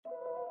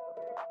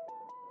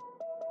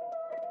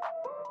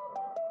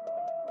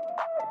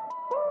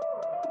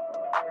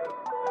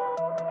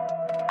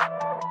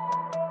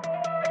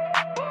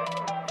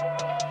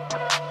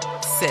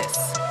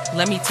Sis,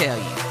 let me tell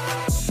you.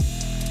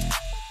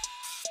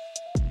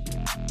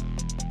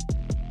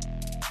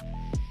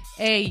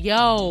 Hey,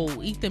 yo,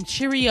 eat them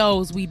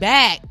Cheerios. We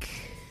back.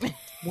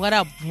 What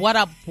up, what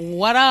up,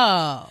 what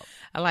up?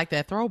 I like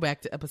that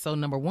throwback to episode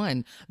number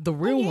 1. The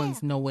real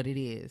ones know what it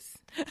is.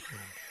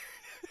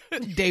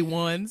 Day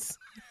ones.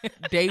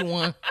 Day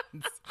ones.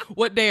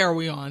 What day are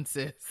we on,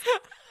 sis?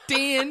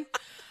 10.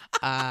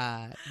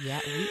 Yeah,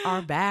 we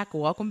are back.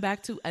 Welcome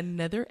back to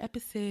another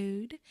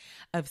episode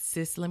of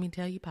Sis, Let Me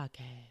Tell You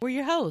podcast. We're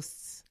your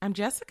hosts. I'm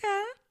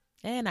Jessica.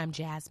 And I'm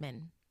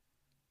Jasmine.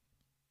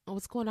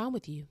 What's going on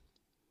with you?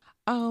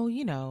 Oh,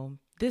 you know,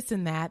 this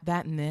and that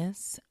and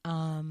this.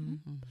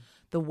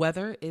 The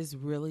weather is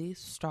really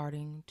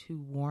starting to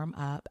warm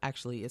up.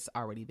 Actually, it's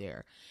already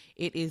there.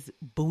 It is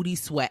booty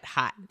sweat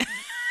hot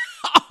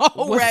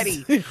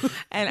already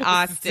in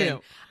Austin.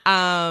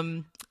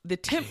 The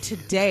temp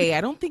today,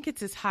 I don't think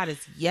it's as hot as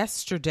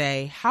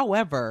yesterday.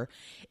 However,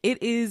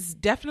 it is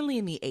definitely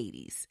in the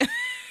 80s.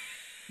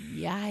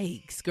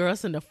 Yikes,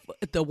 girls in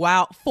the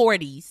wild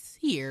 40s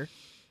here.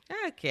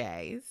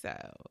 Okay, so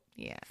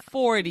yeah.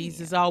 40s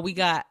is all we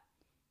got.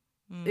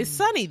 It's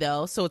sunny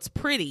though, so it's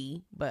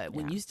pretty, but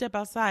when you step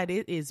outside,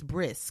 it is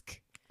brisk.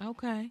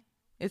 Okay.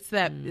 It's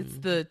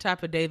the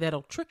type of day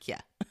that'll trick you.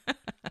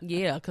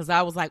 Yeah, because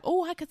I was like,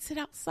 oh, I could sit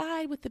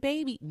outside with the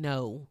baby.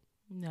 No.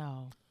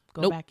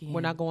 Go back in.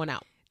 We're not going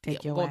out.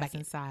 Take your ass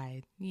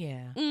inside.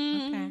 Yeah.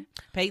 Okay.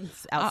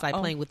 Peyton's outside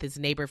playing with his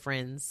neighbor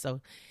friends, so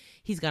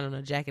he's got on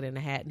a jacket and a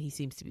hat, and he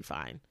seems to be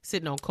fine.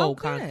 Sitting on cold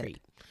concrete.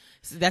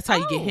 So that's how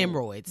you get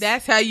hemorrhoids.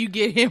 That's how you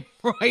get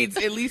hemorrhoids,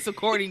 at least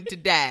according to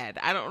Dad.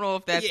 I don't know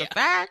if that's a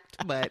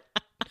fact, but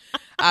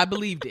I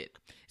believed it.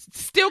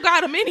 Still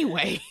got them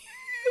anyway.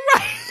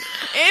 Right.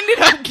 Ended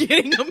up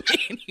getting them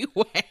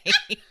anyway.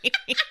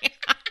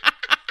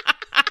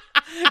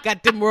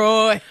 Got them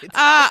roids.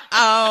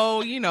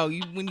 You know,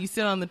 when you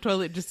sit on the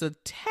toilet just a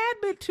tad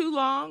bit too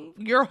long,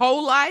 your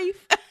whole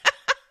life,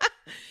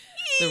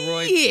 the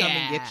roids come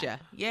and get you.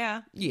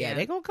 Yeah.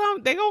 They gonna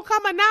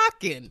come a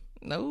knocking.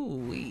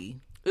 No, Okay.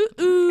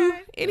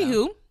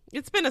 Anywho,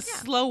 it's been a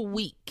slow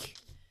week.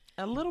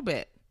 A little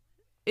bit.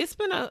 It's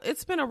been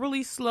a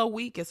really slow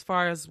week as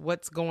far as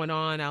what's going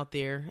on out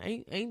there.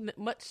 Ain't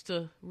much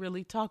to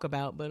really talk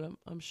about, but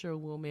I'm sure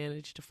we'll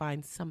manage to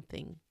find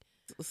something.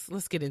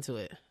 Let's get into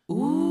it.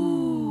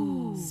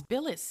 Ooh.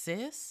 Spill it,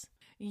 sis.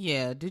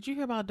 Yeah. Did you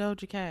hear about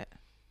Doja Cat?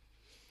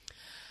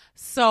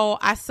 So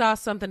I saw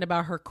something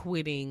about her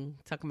quitting,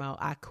 talking about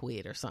I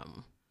quit or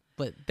something,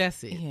 but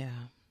that's it. Yeah.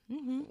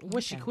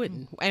 What's she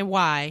quitting and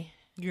why?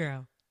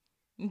 Girl.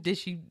 Did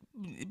she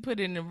put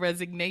in a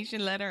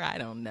resignation letter? I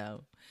don't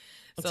know.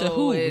 To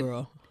who,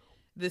 girl?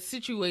 The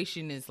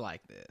situation is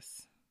like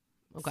this.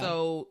 Okay.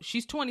 So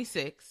she's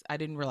 26. I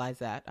didn't realize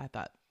that. I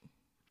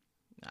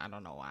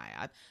don't know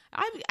why.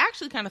 I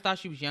actually kind of thought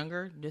she was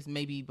younger, just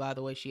maybe by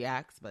the way she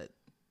acts, but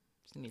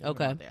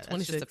okay.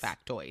 That's just a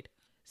factoid.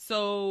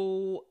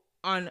 So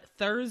on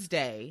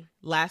Thursday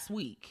last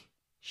week,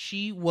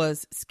 she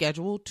was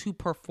scheduled to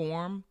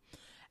perform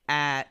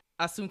at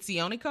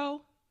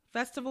Asunciónico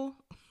Festival.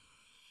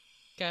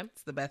 Okay.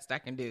 It's the best I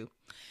can do.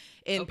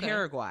 In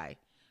Paraguay.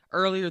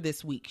 Earlier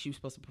this week, she was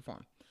supposed to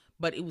perform.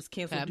 But it was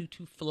canceled due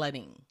to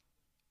flooding.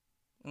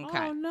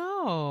 Okay. Oh,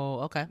 no.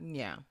 Okay.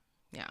 Yeah.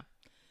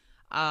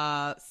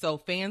 So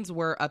fans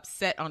were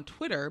upset on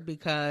Twitter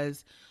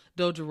because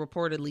Doja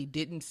reportedly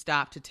didn't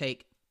stop to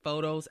take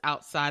photos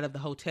outside of the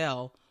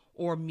hotel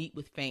or meet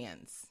with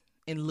fans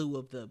in lieu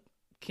of the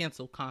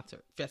canceled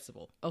concert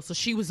festival. Oh, so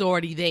she was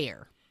already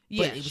there.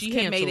 Yeah, she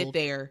had made it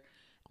there,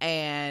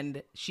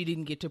 and she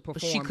didn't get to perform.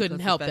 But she couldn't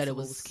help that it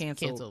was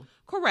canceled.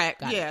 Correct.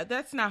 Got it.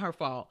 That's not her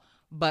fault.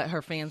 But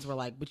her fans were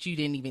like, but you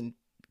didn't even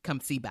come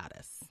see about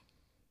us.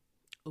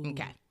 Ooh.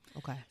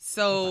 Okay.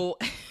 So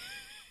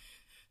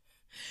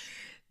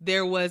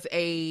there was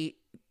a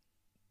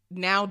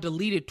now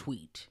deleted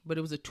tweet, but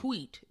it was a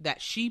tweet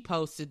that she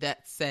posted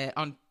that said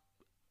on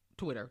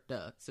Twitter.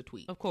 It's a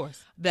tweet. Of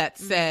course. That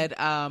said,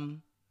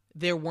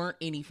 there weren't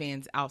any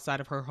fans outside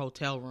of her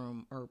hotel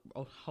room or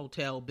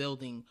hotel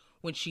building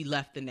when she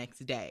left the next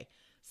day.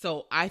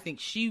 So I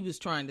think she was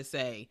trying to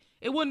say,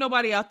 it wasn't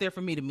nobody out there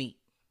for me to meet.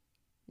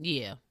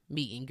 Yeah,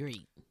 meet and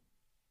greet.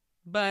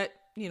 But,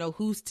 you know,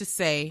 who's to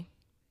say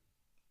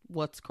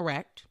what's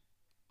correct?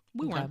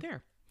 We weren't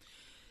there.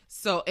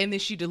 So, and then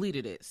she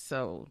deleted it.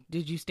 So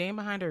did you stand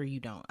behind her or you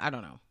don't? I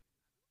don't know.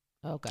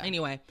 Okay.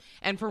 Anyway,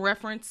 and for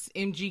reference,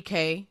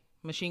 MGK,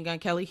 Machine Gun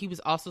Kelly, he was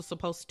also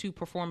supposed to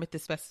perform at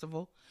this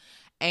festival.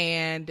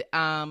 And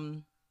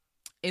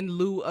in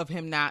lieu of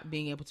him not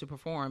being able to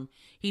perform,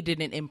 he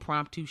did an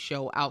impromptu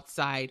show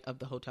outside of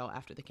the hotel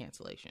after the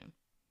cancellation.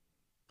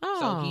 Oh.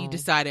 So he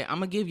decided, I'm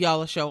going to give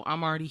y'all a show.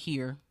 I'm already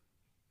here.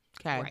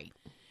 Okay. Right.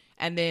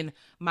 And then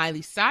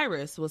Miley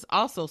Cyrus was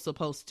also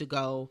supposed to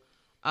go.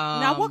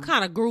 Now, what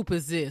kind of group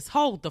is this?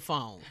 Hold the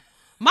phone.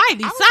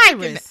 Miley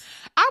Cyrus.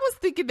 I was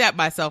thinking that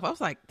myself. I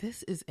was like,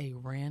 this is a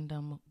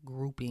random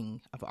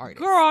grouping of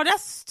artists. Girl,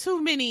 that's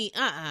too many.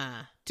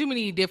 Too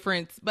many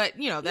different, but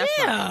that's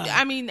fine.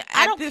 I mean,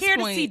 I don't this care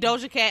point, to see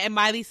Doja Cat and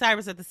Miley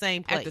Cyrus at the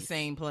same place. At the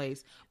same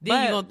place.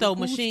 Then you're going to throw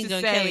who's Machine to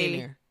Gun say- Kelly in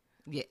there.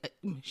 Yeah,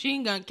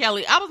 Machine Gun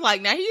Kelly. I was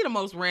like, now he's the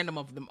most random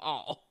of them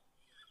all.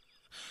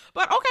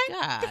 But okay,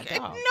 God, no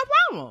dog.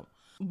 problem.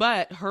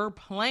 But her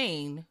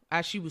plane,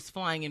 as she was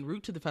flying en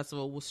route to the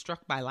festival, was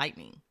struck by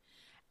lightning.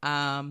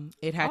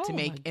 It had to Oh,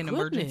 make my an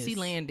emergency goodness.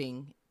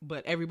 landing,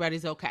 but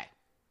everybody's okay.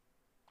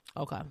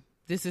 Okay.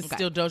 This is Okay.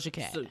 still Doja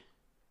Cat. So-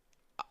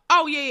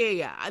 oh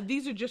yeah.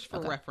 These are just for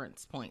Okay.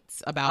 reference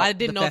points about. I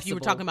didn't the know if you were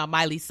festival. talking about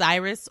Miley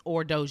Cyrus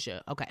or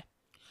Doja. Okay.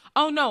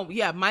 Oh no,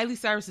 yeah, Miley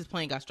Cyrus's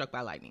plane got struck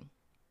by lightning.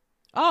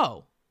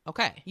 Oh,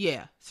 okay.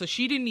 Yeah, so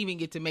she didn't even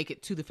get to make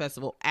it to the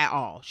festival at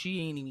all. She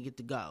didn't even get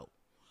to go.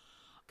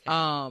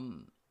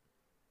 Okay.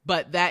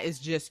 But that is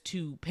just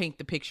to paint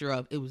the picture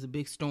of it was a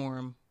big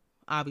storm.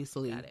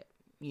 Obviously, Got it.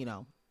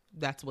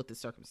 That's what the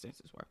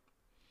circumstances were.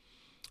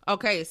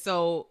 Okay,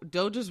 so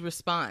Doja's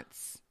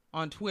response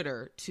on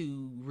Twitter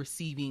to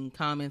receiving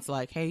comments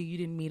like, "Hey, you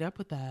didn't meet up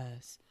with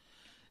us."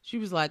 She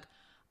was like,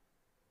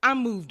 "I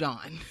moved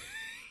on.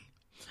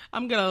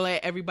 I'm going to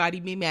let everybody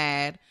be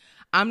mad.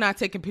 I'm not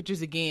taking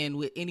pictures again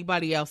with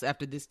anybody else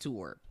after this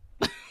tour."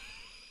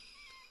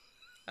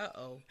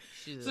 Uh-oh.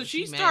 So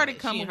she started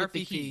coming with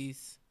the heat.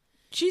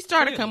 She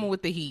started coming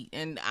with the heat,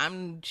 and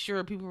I'm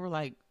sure people were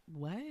like,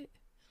 what?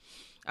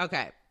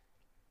 Okay.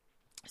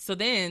 So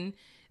then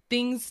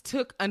things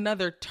took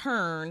another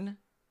turn,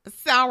 a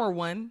sour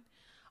one,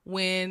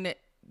 when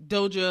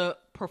Doja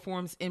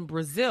performs in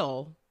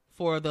Brazil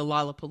for the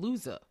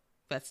Lollapalooza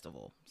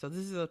festival. So this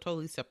is a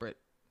totally separate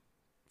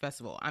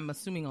festival. I'm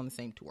assuming on the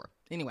same tour.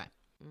 Anyway.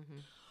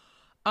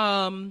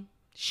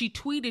 She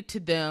tweeted to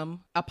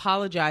them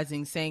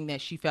apologizing, saying that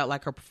she felt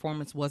like her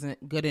performance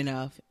wasn't good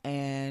enough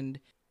and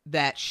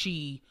that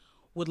she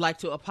would like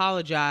to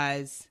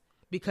apologize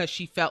because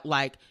she felt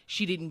like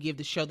she didn't give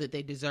the show that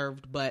they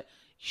deserved, but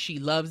she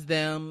loves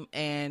them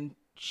and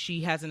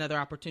she has another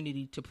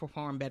opportunity to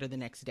perform better the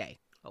next day.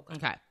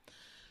 Okay.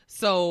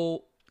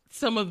 So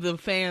some of the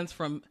fans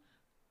from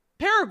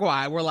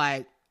Paraguay were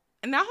like,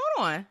 now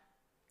hold on.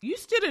 You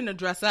still didn't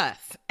address us.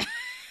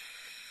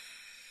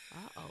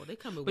 Uh-oh, they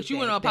coming with But you that-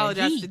 want to that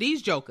apologize heat. to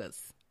these jokers.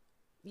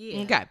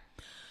 Yeah. Okay.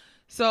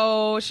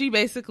 So she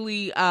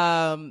basically,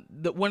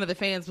 one of the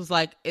fans was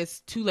like,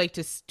 it's too late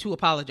to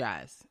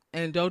apologize.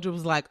 And Doja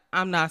was like,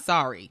 I'm not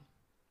sorry.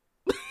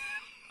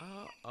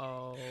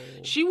 Uh-oh.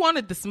 She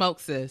wanted the smoke,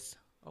 sis.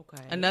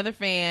 Okay. Another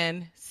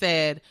fan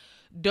said,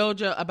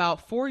 Doja,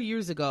 about 4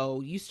 years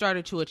ago, you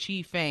started to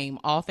achieve fame,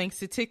 all thanks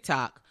to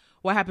TikTok.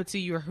 What happened to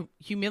your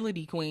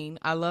humility, queen?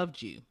 I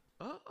loved you.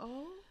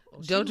 Uh-oh.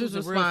 Doja's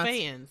Real response.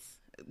 fans.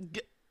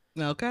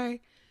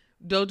 Okay.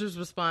 Doja's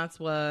response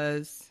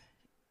was,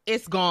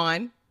 it's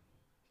gone.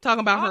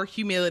 Talking about her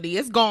humility.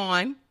 It's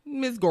gone,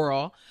 Miss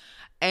Girl.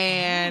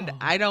 And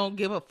I don't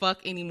give a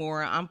fuck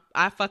anymore.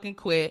 I fucking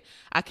quit.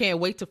 I can't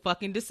wait to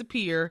fucking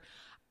disappear.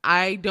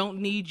 I don't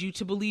need you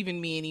to believe in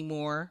me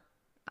anymore.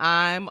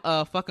 I'm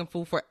a fucking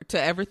fool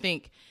to ever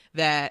think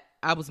that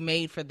I was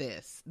made for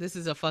this. This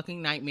is a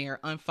fucking nightmare.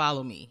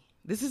 Unfollow me.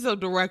 This is a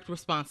direct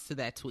response to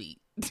that tweet.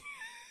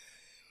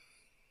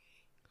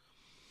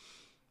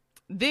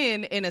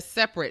 Then in a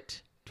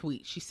separate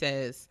tweet, she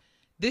says,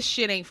 this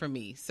shit ain't for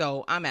me,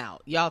 so I'm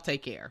out. Y'all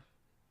take care.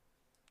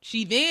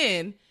 She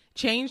then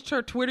changed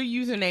her Twitter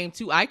username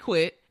to I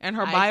quit and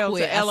her bio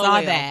to LOL.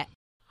 I saw that.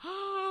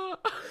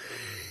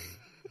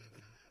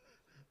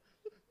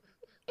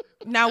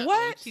 Now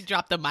what? She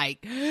dropped the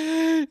mic.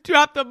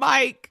 Dropped the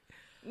mic.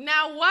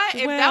 Now what?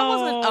 If that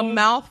wasn't a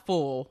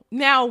mouthful.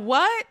 Now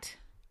what?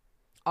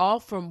 All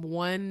from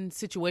one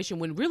situation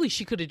when really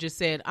she could have just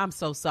said, I'm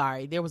so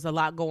sorry. There was a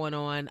lot going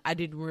on. I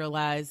didn't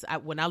realize.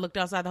 When I looked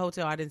outside the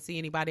hotel, I didn't see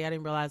anybody. I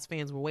didn't realize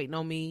fans were waiting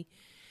on me.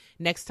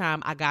 Next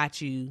time, I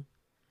got you.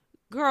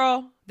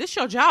 Girl, this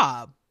your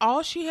job.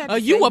 All she had to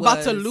say You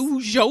about to was-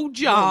 lose your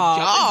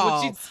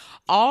job. is what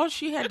All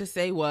she had to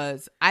say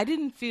was, I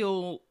didn't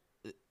feel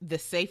the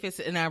safest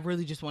and I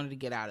really just wanted to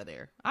get out of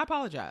there. I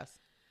apologize.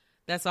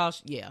 That's all.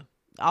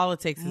 All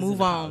it takes is Move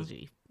an on.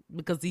 apology.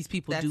 Because these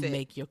people That's do it.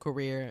 make your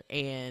career,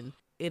 and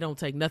it don't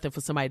take nothing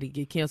for somebody to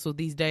get canceled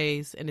these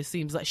days. And it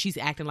seems like she's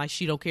acting like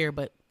she don't care,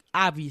 but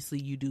obviously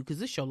you do, because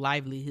it's your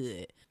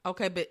livelihood.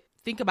 Okay, but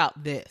think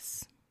about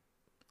this.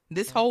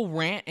 This whole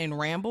rant and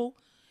ramble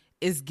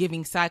is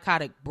giving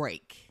Psychotic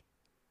break.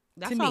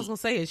 That's To what I me. was gonna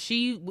say. Is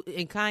she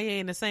and Kanye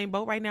in the same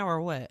boat right now, or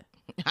what?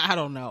 I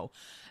don't know.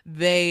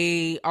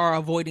 They are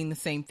avoiding the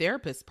same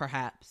therapist,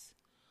 perhaps.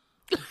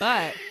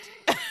 But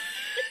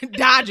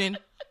dodging.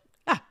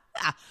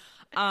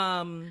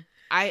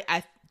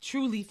 I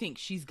truly think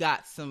she's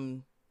got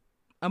some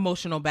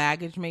emotional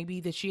baggage maybe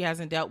that she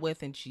hasn't dealt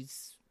with, and she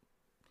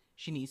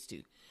needs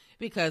to,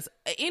 because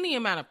any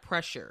amount of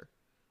pressure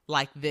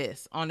like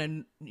this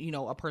on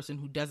a person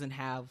who doesn't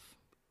have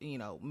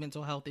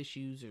mental health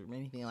issues or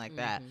anything like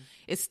that,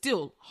 it's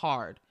still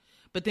hard.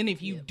 But then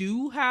if you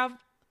do have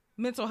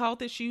mental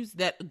health issues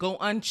that go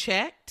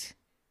unchecked,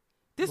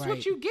 this is what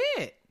Right. you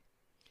get.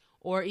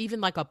 Or even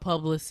like a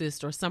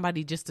publicist or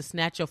somebody just to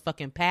snatch your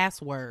fucking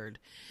password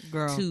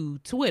Girl. to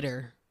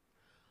Twitter.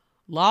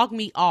 Log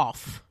me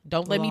off.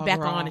 Don't let me Log back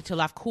her on off.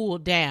 until I've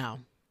cooled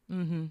down.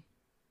 Mm-hmm.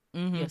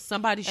 Mm-hmm. Yeah,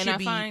 somebody And should I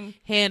be find-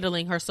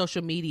 handling her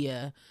social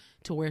media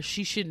to where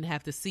she shouldn't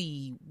have to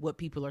see what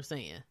people are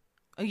saying.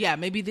 Yeah,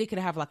 maybe they could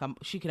have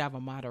she could have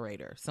a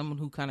moderator, someone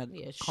who kind of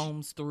Yeah,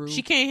 combs through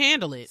She can't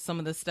handle it. some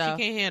of the She stuff.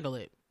 can't handle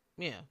it.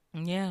 Yeah.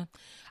 Yeah.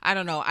 I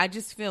don't know. I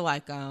just feel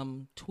like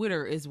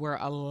Twitter is where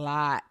a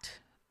lot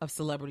of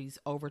celebrities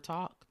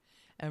overtalk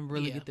and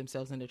really Yeah. get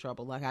themselves into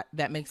trouble. Like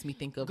that makes me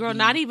think of Girl,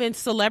 not even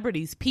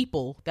celebrities,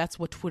 people. That's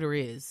what Twitter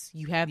is.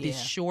 You have this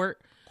Yeah.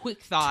 short quick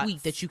thoughts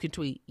tweet that you can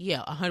tweet.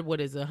 Yeah, 100. What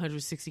is it?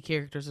 160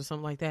 characters or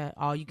something like that.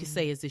 All you can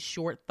say is this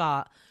short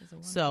thought. Is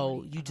it So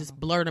 140? I you don't just know.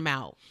 blurt them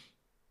out.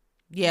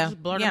 Yeah,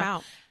 Just blurt yeah. them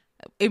out.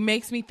 It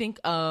makes me think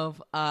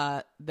of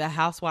the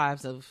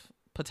Housewives of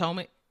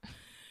Potomac.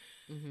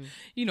 Mm-hmm.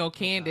 You know,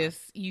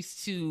 Candace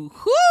used to,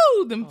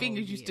 whoo, them Oh,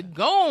 fingers used to yeah.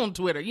 go on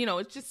Twitter. You know,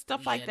 it's just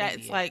stuff like Yeah, that. they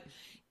It's did. like,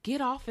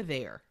 get off of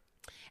there.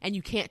 And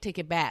you can't take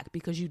it back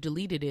because you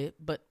deleted it,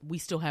 but we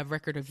still have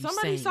record of you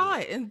Somebody saying saw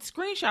it and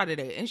screenshotted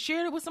it and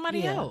shared it with somebody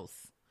Yeah.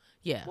 else.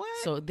 Yeah.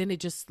 What? So then it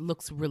just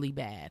looks really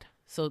bad.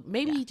 So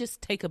maybe Yeah.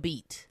 just take a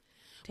beat.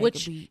 Take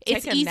Which a beat.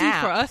 it's Take a easy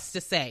nap. for us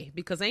to say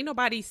because ain't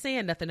nobody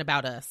saying nothing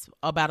about us,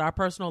 about our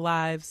personal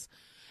lives.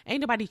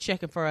 Ain't nobody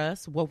checking for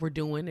us, what we're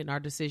doing and our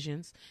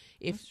decisions.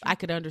 If I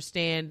could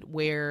understand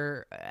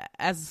where,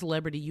 as a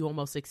celebrity, you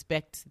almost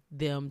expect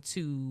them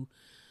to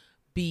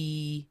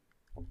be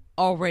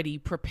already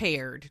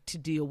prepared to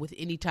deal with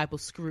any type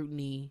of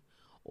scrutiny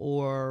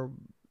or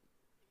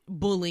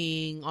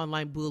bullying,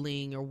 online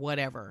bullying or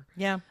whatever.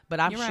 Yeah. But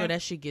I'm You're sure right.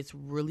 that shit gets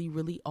really,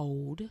 really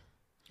old.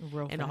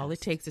 Real And all it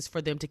fast. takes is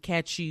for them to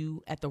catch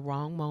you at the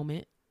wrong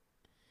moment.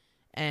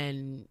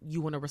 And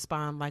you want to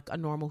respond like a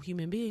normal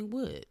human being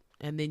would.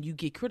 And then you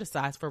get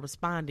criticized for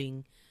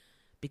responding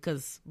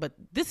but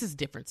this is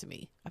different to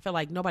me. I feel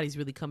like nobody's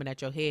really coming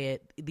at your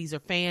head. These are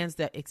fans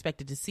that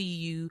expected to see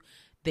you.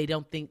 They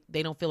don't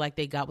feel like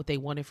they got what they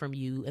wanted from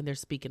you and they're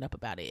speaking up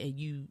about it and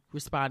you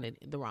responded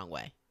the wrong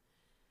way.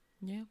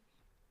 Yeah.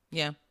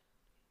 Yeah.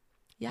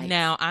 Yikes.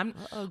 Now, I'm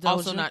Uh-oh,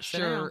 also Doja, not sit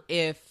sure down.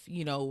 if,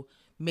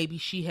 maybe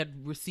she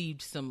had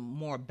received some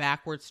more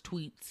backwards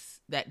tweets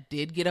that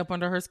did get up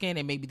under her skin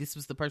and maybe this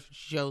was the person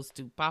she chose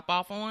to pop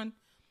off on.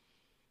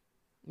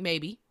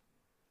 Maybe.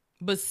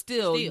 But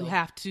still, you Still.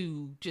 have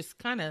to just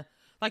kind of,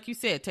 like you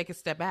said, take a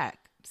step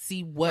back.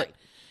 See what Right.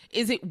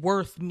 is it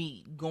worth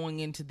me going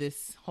into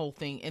this whole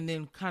thing and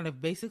then kind of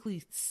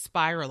basically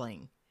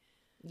spiraling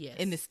Yes.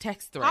 in this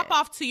text thread. Pop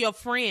off to your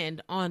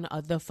friend on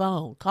the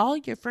phone. Call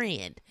your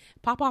friend.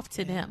 Pop off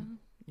to them.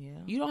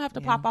 Yeah. You don't have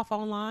to Yeah. pop off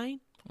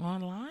online.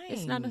 Online.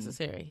 It's not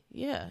necessary.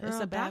 Yeah, it's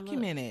Girl, a bad look.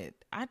 documented.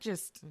 I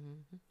just,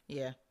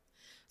 yeah.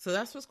 So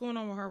that's what's going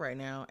on with her right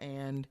now,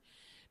 and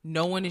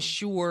no one is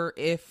sure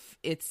if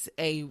it's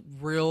a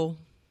real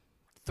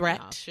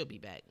threat No, she'll be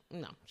back.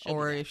 No, she'll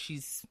or be back. if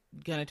she's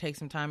gonna take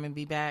some time and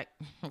be back.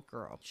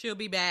 Girl, She'll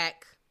be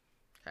back.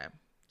 okay.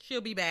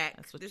 She'll be back.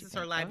 That's what This you is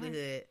her think. All right.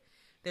 livelihood.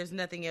 There's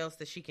nothing else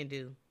that she can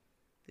do.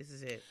 This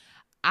is it.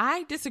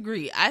 I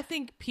disagree. I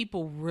think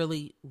people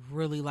really,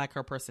 really like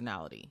her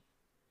personality.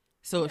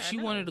 So if Yeah, I she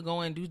know. wanted to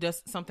go and do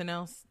something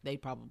else, they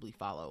probably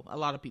follow. A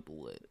lot of people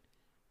would.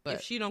 But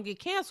If she don't get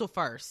canceled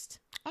first,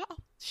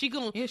 she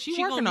gonna Yeah, she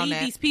gonna working on need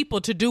that. these people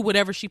to do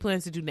whatever she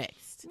plans to do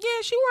next.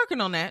 yeah, she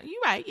working on that.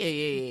 You're right.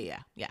 Yeah.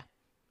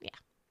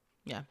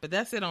 But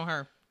that's it on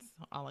her. That's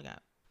all I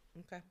got.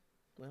 Okay.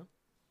 Well,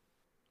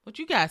 What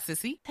you got,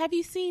 sissy? have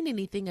you seen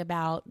anything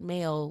about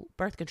male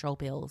birth control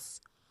pills?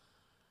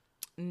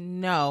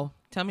 No.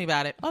 Tell me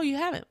about it. Oh, you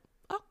haven't?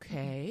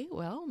 Okay.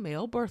 Well,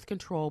 male birth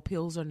control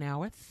pills are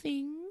now a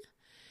thing.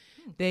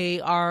 They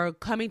are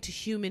coming to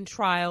human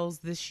trials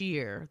this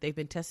year. They've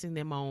been testing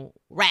them on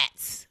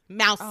rats,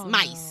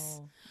 mice.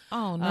 No.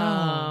 Oh,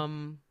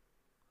 no.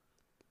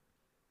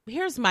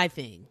 Here's my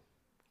thing.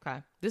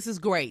 Okay. This is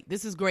great.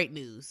 This is great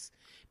news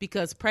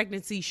because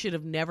pregnancy should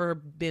have never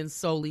been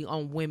solely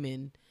on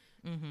women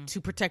to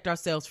protect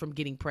ourselves from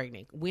getting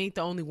pregnant. We ain't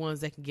the only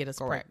ones that can get us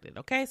pregnant.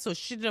 Okay. So it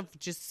shouldn't have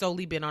just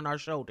solely been on our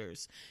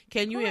shoulders.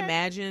 Can you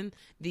imagine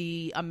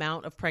the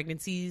amount of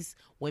pregnancies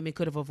women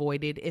could have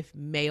avoided if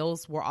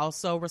males were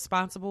also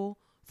responsible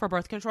for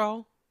birth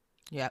control?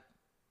 Yep.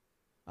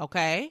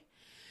 Okay.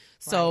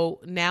 So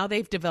now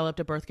they've developed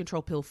a birth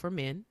control pill for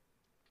men.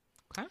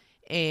 Okay.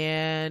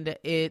 And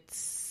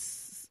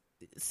it's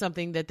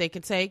something that they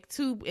can take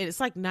to, it's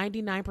like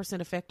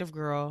 99% effective,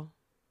 girl.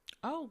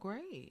 Oh,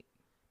 great.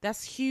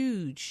 That's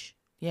huge.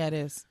 Yeah, it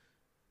is.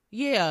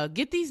 Yeah,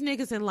 get these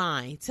niggas in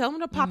line. Tell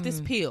them to pop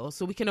this pill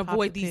so we can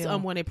avoid the these pill.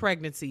 unwanted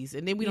pregnancies.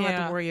 And then we don't have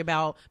Yeah. to worry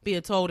about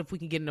being told if we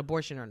can get an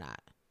abortion or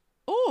not.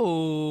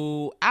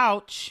 Oh,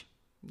 ouch.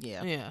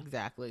 Yeah. Yeah.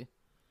 Exactly.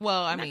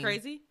 Well, I Isn't that mean,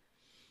 crazy?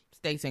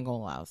 states ain't gonna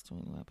allow us to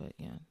anyway, but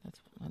yeah,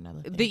 that's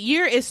another thing. The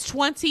year is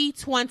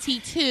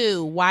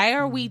 2022. Why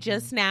are we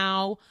just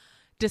now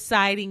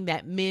deciding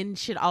that men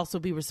should also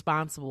be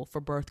responsible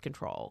for birth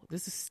control.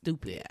 This is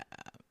stupid.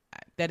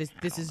 Yeah.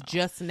 This is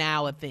just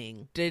now a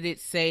thing. Did it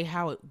say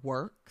how it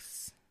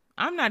works?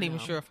 I'm not even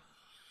sure if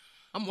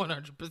I'm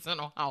 100%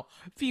 on how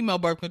female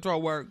birth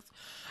control works,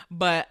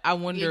 but I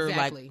wonder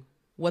like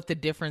what the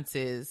difference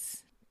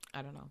is.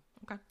 I don't know.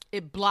 Okay.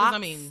 It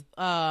blocks,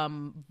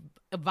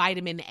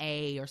 vitamin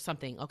A or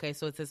something. Okay.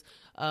 So it says,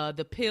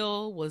 the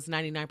pill was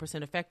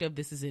 99% effective.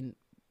 This is in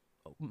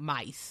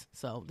mice.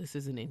 So this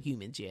isn't in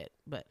humans yet,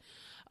 but,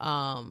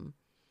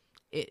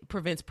 it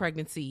prevents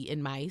pregnancy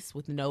in mice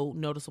with no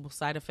noticeable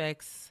side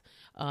effects.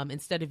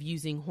 Instead of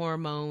using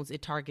hormones,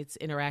 it targets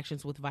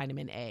interactions with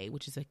vitamin A,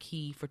 which is a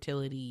key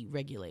fertility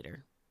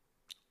regulator.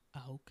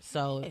 Okay.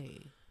 So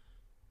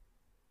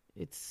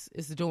it's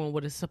doing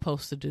what it's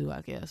supposed to do,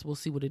 I guess. We'll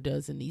see what it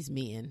does in these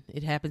men.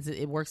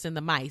 It works in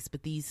the mice,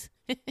 but these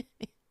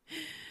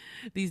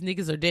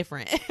niggas are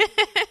different.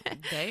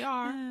 They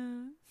are.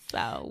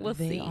 So we'll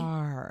see. They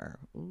are.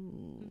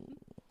 Ooh.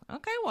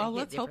 Okay, well,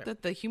 let's hope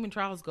that the human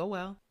trials go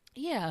well.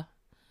 Yeah,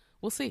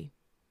 we'll see.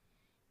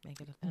 Make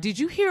it a thing. Did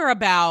you hear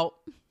about?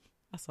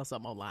 I saw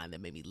something online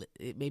that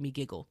made me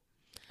giggle.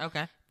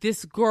 Okay,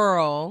 this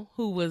girl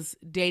who was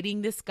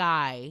dating this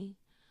guy,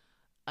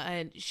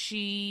 and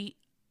she's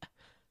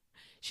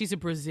a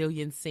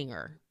Brazilian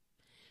singer.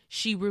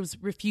 She was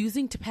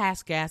refusing to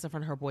pass gas in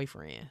front of her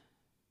boyfriend.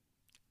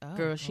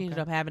 Girl, she ended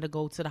up having to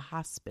go to the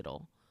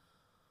hospital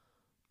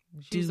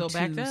due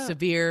to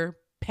severe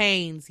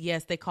pains.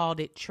 Yes, they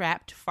called it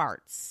trapped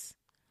farts.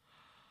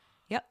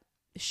 Yep.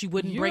 She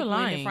wouldn't break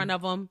wind in front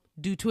of him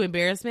due to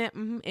embarrassment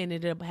and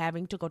ended up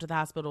having to go to the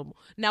hospital.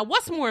 Now,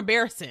 what's more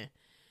embarrassing?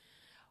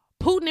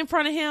 Pooting in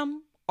front of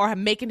him or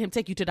making him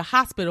take you to the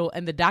hospital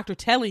and the doctor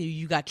telling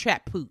you got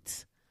trapped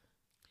poots?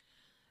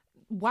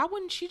 Why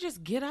wouldn't she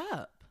just get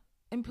up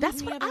and poot That's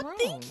in the what other I'm room?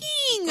 thinking.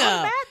 Go to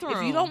the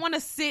bathroom. If you don't want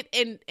to sit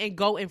and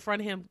go in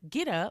front of him,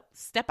 get up,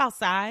 step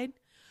outside,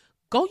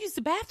 go use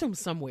the bathroom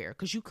somewhere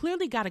because you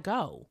clearly got to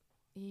go.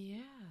 Yeah.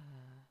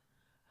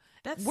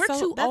 We're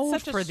too old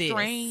such for a this.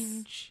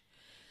 Strange.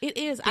 It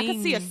is. I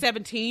can see a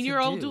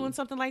 17-year-old doing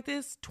something like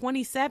this.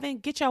 27,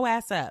 get your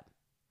ass up.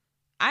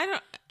 I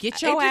don't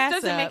get your ass up.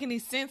 It doesn't make any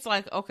sense.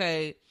 Like,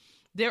 okay,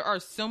 there are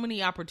so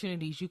many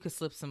opportunities you could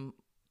slip some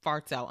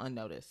farts out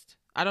unnoticed.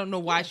 I don't know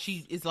why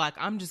she is like,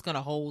 I'm just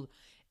gonna hold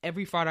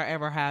every fart I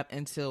ever have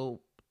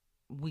until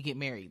we get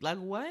married. Like,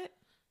 what?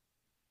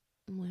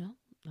 Well,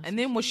 and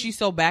then was she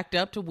so backed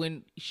up to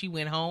when she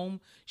went home,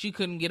 she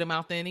couldn't get him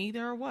out then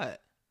either, or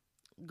what?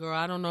 Girl,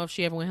 I don't know if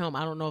she ever went home.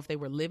 I don't know if they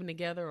were living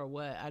together or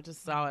what. I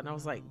just saw it and I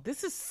was like,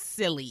 this is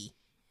silly.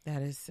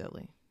 That is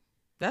silly.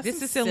 That's this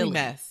a is silly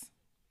mess.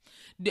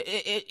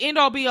 End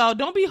all be all.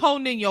 Don't be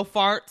holding in your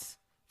farts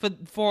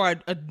for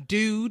a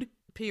dude.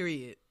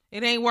 Period.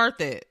 It ain't worth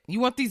it. You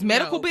want these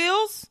medical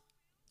bills?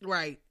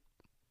 Right.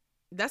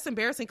 That's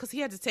embarrassing because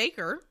he had to take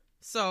her.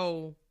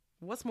 So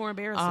what's more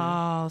embarrassing?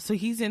 Oh, so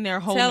he's in there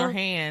holding her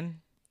hand.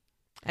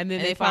 And then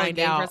they find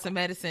gave out her some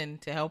medicine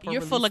to help her.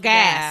 You're full of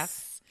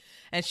gas.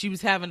 And she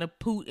was having to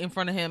poot in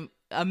front of him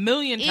a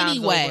million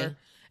times over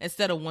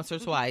instead of once or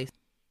twice.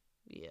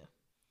 Yeah.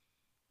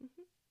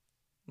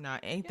 Nah,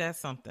 ain't that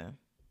something?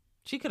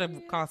 She could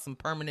have caused some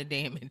permanent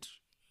damage.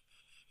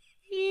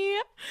 Yeah.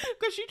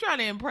 Because she trying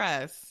to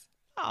impress.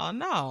 Oh,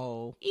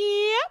 no. Yeah.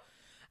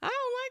 I don't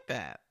like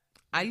that.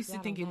 I used to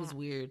think it was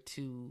weird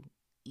to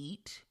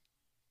eat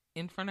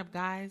in front of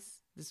guys.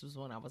 This was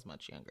when I was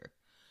much younger.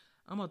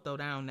 I'm going to throw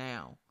down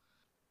now.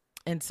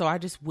 And so I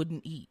just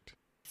wouldn't eat.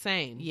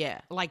 Same.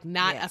 Yeah. Like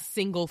not a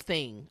single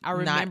thing. I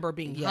remember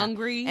being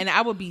hungry. And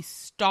I would be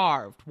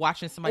starved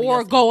watching somebody or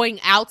else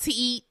going out to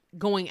eat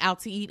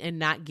and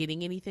not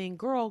getting anything.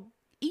 Girl,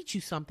 eat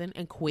you something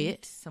and quit.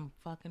 Eat some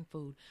fucking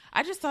food.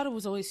 I just thought it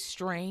was always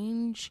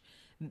strange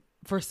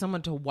for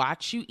someone to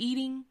watch you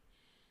eating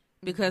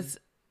because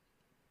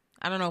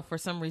I don't know, for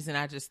some reason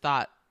I just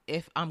thought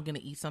if I'm going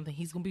to eat something,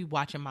 he's going to be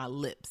watching my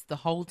lips the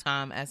whole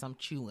time as I'm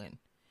chewing.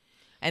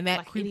 And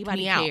that creeped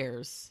me out.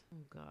 Cares.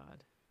 Oh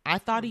God. I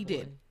thought he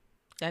did.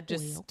 That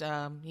just,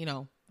 I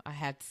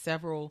had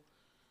several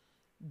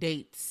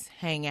dates,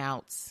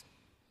 hangouts,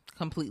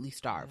 completely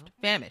starved,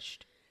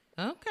 famished.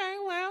 Okay,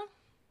 well,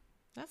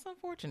 that's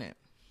unfortunate.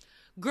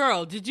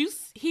 Girl, did you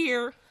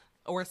hear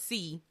or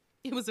see?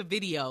 It was a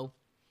video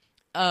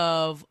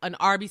of an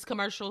Arby's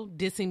commercial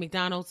dissing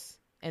McDonald's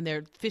and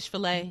their fish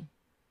fillet.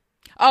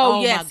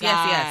 Oh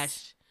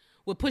yes.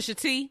 With Pusha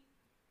T?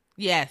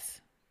 Yes.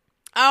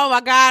 Oh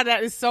my God,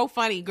 that is so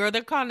funny. Girl,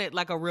 they're calling it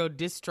like a real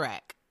diss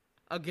track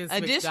against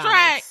McDonald's. Diss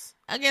track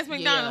against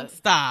McDonald's? Yeah.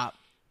 Stop.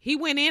 He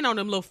went in on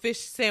them little fish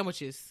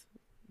sandwiches.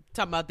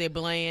 Talking about they're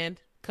bland,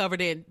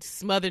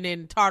 smothered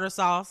in tartar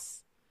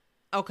sauce.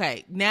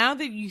 Okay, now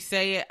that you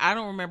say it, I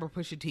don't remember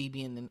Pusha T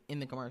being in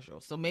the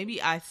commercial. So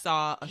maybe I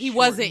saw he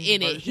wasn't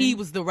in it. He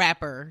was the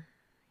rapper.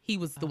 He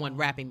was the one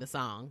rapping the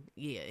song.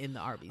 Yeah, in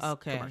the Arby's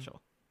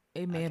commercial.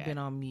 It may have been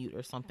on mute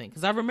or something.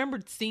 Because I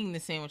remembered seeing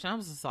the sandwich and I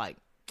was just like,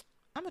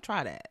 I'm going to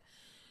try that.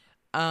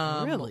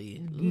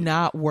 Really?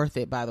 Not worth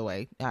it, by the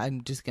way.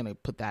 I'm just going to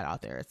put that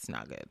out there. It's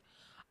not good.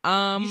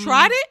 You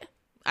tried it?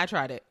 I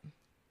tried it.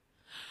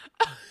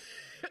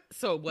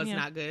 So it was Yeah.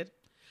 not good.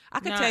 I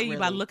could Not tell you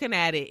by really. looking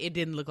at it, it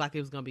didn't look like it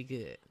was going to be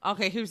good.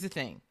 Okay, here's the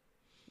thing.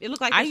 It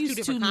looked like I there's two used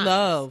to different kinds.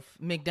 love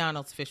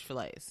McDonald's fish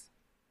fillets.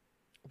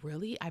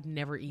 Really? I've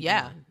never eaten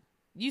Yeah. one.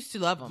 Used to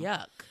love them.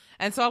 Yuck.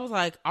 And so I was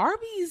like,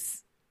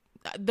 Arby's,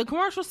 the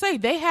commercials say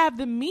they have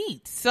the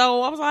meat.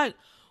 So I was like,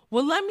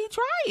 well, let me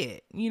try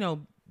it. You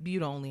know,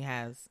 Butte only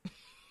has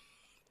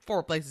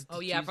 4 places to Oh,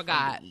 yeah, I choose from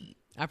forgot. to eat.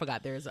 I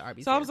forgot there's an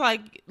Arby's. So I there. was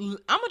like, I'm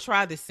going to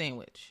try this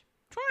sandwich.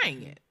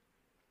 Trying it.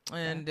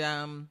 And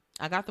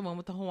I got the one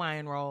with the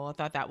Hawaiian roll. I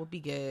thought that would be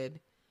good.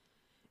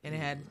 And it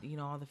had, you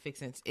know, all the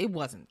fixings. It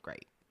wasn't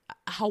great.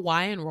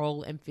 Hawaiian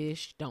roll and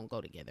fish don't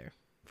go together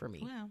for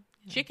me. Well,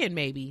 Chicken,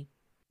 maybe.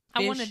 I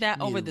Fish, wanted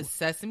that over no. the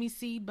sesame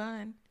seed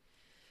bun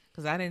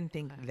because I didn't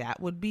think that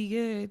would be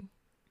good.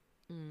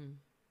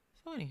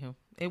 So anywho,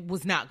 it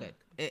was not good.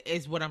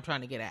 Is what I'm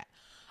trying to get at.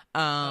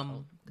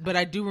 But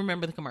I do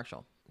remember the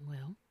commercial.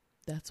 Well,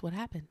 that's what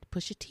happened.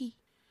 Push a T.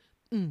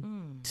 Okay.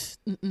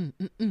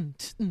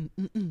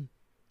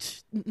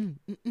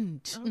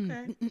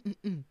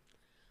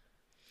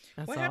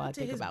 That's What all happened I to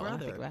think his about when I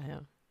brother? think about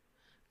him.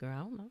 Girl, I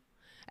don't know.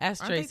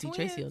 Ask Aren't they Tracy.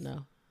 Tracy will twins?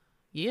 know.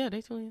 Yeah,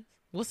 they twins.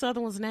 What's the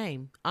other one's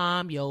name?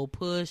 I'm your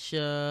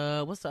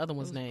Pusha. What's the other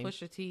one's name?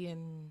 Pusha T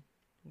and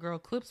Girl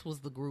Clips was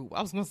the group.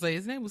 I was gonna say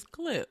his name was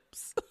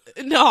Clips.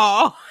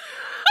 No.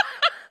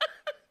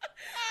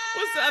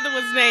 What's the other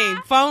one's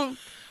name?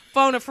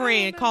 Phone a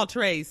friend. Call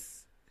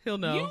Trace. He'll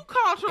know. You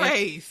call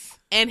Trace.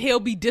 And he'll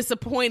be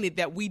disappointed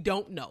that we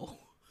don't know.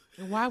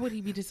 Why would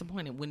he be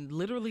disappointed when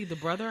literally the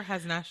brother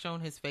has not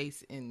shown his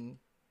face in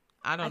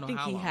I don't know think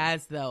how he long.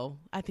 has, though.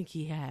 I think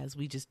he has.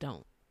 We just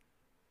don't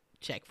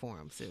check for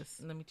him,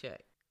 sis. Let me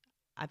check.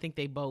 I think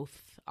they both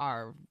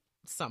are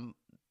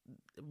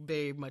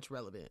very much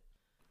relevant.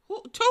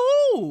 To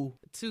who?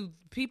 To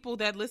people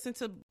that listen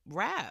to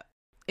rap.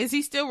 Is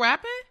he still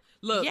rapping?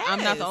 Look, I'm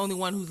not the Yes. only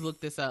one who's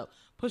looked this up.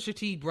 Pusha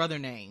T brother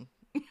name.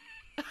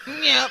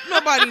 Yep,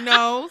 nobody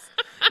knows.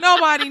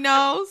 Nobody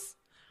knows.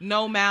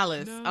 No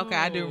Malice. Okay,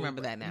 I do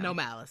remember that now. No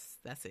Malice.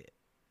 That's it.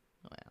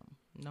 Well,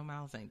 No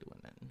Malice ain't doing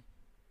nothing.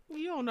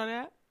 You don't know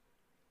that.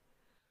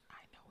 I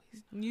know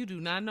You do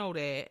not know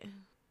that.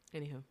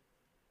 Anywho.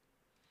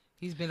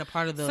 he's been a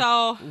part of the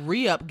So,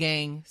 Re-Up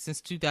gang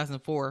since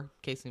 2004, in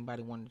case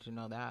anybody wanted to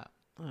know that.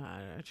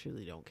 I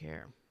truly don't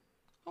care.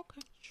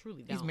 Okay.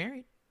 Truly don't. He's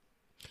married.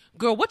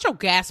 Girl, what your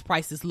gas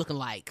prices looking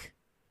like?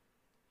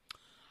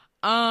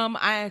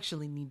 I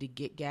actually need to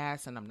get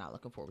gas and I'm not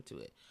looking forward to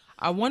it.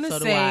 I want to So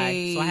say do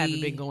I. So I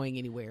haven't been going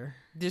anywhere.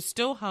 They're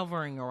still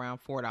hovering around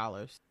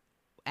 $4.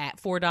 At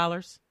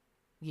 $4?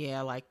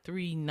 Yeah, like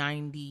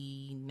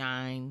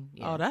 $3.99.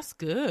 Yeah. Oh, that's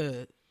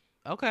good.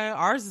 Okay,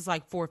 ours is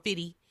like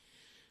 $4.50.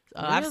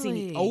 I've seen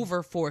Really?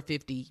 over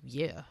 $4.50.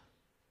 Yeah,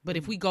 but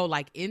if we go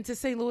like into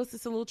St. Louis,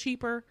 it's a little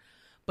cheaper.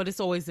 But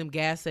it's always them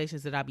gas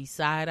stations that I be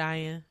side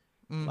eyeing.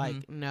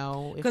 Like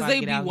no, because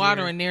they be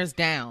watering theirs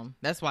down.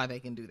 That's why they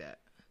can do that.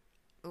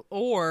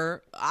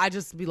 or I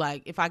just be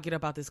like, if I get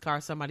up out this car,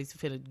 somebody's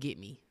finna get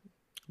me.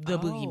 The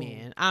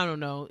boogeyman. I don't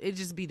know. It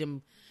just be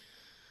them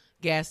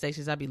gas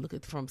stations. I be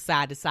looking from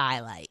side to side,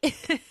 like,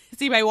 is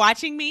anybody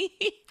watching me?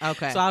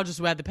 Okay. So I'll just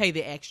rather pay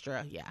the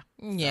extra. Yeah.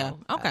 Yeah. So,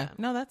 Okay.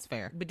 No, that's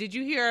fair. But did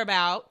you hear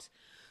about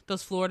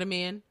those Florida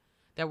men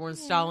that were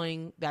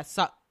installing that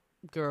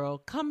girl?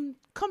 Come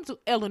to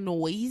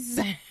Illinois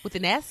with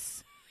an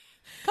S.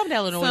 Come to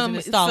Illinois and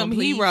install Some them,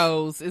 please.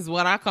 heroes is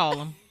what I call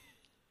them.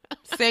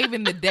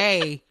 Saving the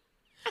day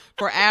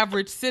for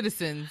average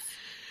citizens.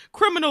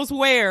 Criminals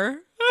where?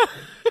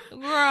 Girl,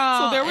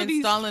 So there were these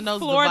installing those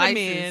Florida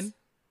devices. men.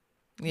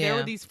 Yeah. There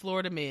were these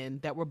Florida men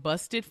that were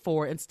busted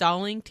for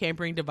installing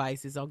tampering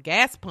devices on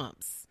gas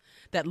pumps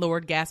that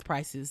lowered gas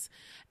prices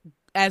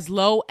as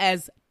low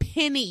as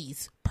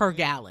pennies per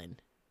gallon.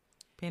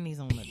 pennies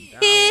on the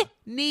dollar.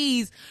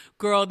 Pennies.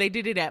 Girl, they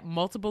did it at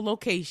multiple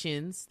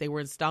locations. They were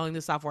installing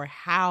the software.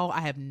 How?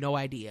 I have no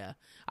idea.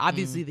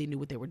 Obviously, they knew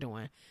what they were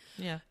doing.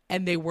 Yeah.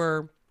 And they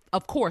were,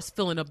 of course,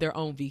 filling up their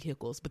own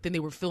vehicles. But then they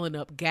were filling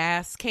up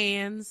gas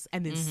cans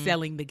and then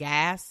selling the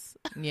gas.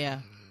 Yeah.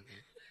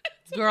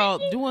 Girl,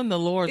 doing the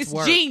Lord's It's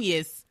work.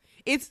 genius.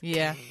 It's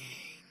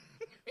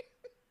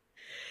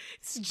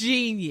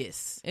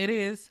genius. It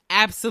is.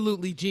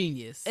 Absolutely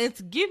genius.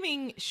 It's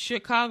giving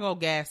Chicago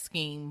gas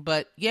scheme,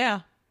 but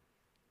yeah.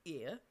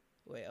 Yeah.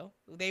 Well,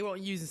 they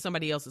weren't using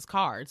somebody else's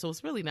card, so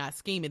it's really not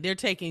scheming. They're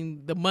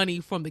taking the money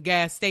from the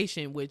gas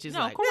station, which is No,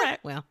 like,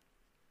 correct. Well,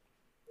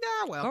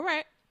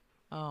 Correct.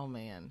 Oh,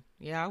 man.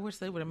 Yeah, I wish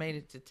they would have made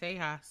it to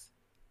Tejas.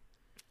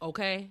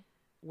 okay.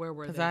 Where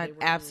were they? Because I They were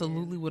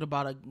absolutely would have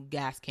bought a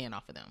gas can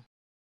off of them.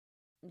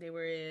 They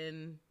were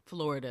in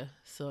Florida,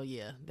 so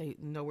yeah, they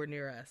nowhere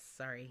near us.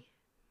 Sorry.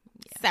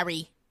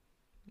 Sorry.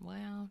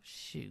 Well,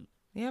 shoot.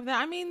 Yeah,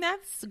 I mean,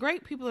 that's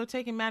great. People are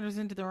taking matters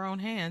into their own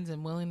hands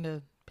and willing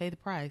to pay the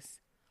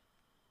price.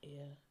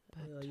 Yeah.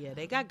 Well, yeah,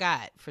 they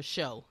got for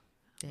sure.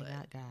 They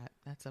got God.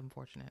 That's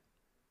unfortunate.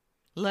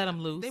 Let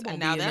them loose. They won't And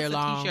be now in that's there a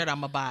long. t-shirt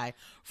I'm going to buy.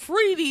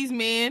 Free these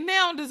men. They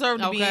don't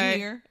deserve to be in Okay.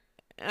 here.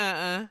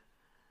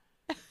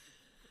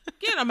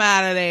 Get him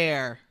out of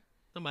there.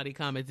 Somebody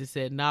commented,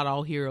 said, not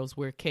all heroes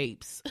wear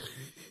capes.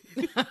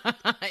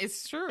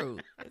 It's true.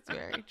 It's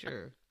very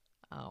true.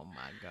 Oh,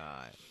 my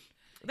God.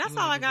 That's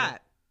all I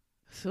got.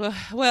 So,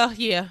 well,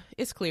 yeah,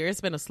 it's clear.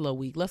 It's been a slow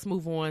week. Let's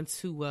move on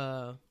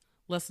to,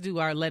 let's do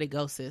our Let It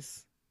Go,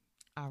 sis.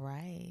 All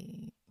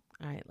right.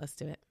 All right, let's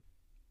do it.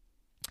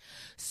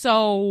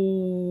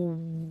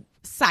 So,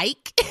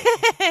 psych.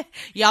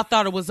 Y'all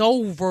thought it was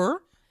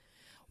over.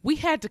 We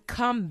had to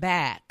come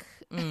back.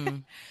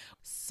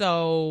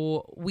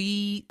 So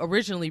we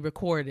originally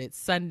recorded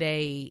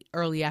Sunday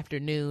early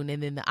afternoon,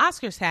 and then the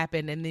Oscars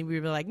happened, and then we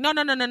were like,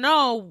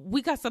 no,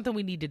 we got something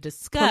we need to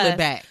discuss. Pull it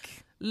back.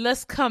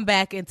 Let's come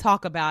back and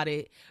talk about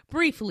it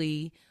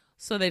briefly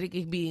so that it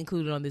can be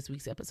included on this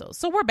week's episode.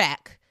 So we're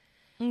back.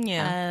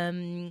 Yeah.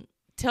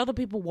 Tell the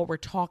people what we're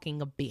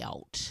talking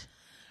about.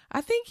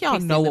 I think y'all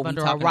Case know they what live we're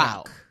under a talking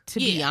rock. about, to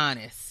be Yeah.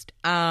 honest.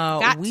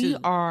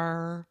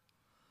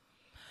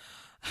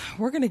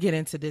 We're going to get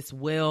into this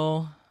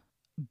Will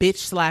bitch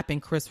slapping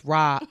Chris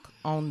Rock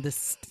on the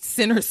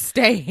center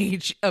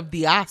stage of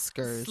the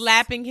Oscars.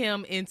 Slapping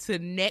him into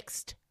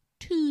next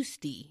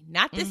Tuesday.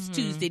 Not this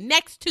Tuesday,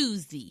 next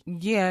Tuesday.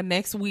 Yeah,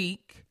 next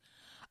week.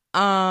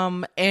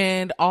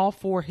 And all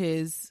for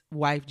his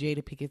wife,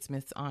 Jada Pinkett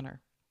Smith's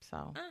honor.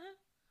 So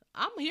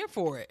I'm here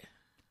for it.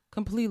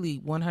 completely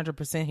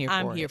 100% here for it.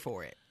 I'm here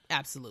for it.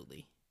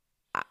 Absolutely.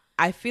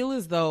 I feel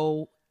as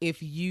though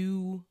if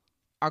you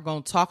are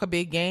going to talk a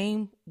big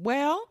game,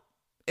 well,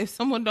 if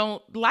someone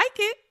don't like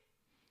it,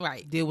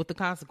 Right. deal with the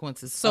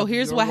consequences. So of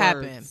here's your what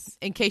words. happened.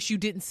 In case you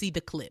didn't see the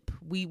clip,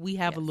 we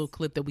have a little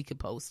clip that we could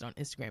post on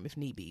Instagram if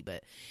need be.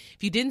 But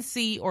if you didn't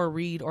see or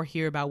read or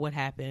hear about what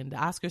happened, the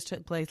Oscars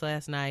took place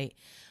last night.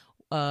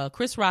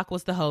 Chris Rock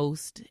was the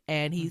host,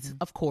 and he's,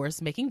 of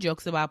course, making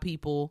jokes about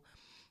people.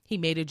 He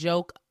made a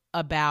joke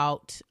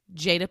about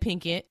Jada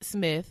Pinkett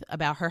Smith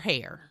about her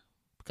hair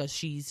because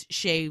she's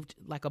shaved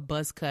like a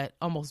buzz cut,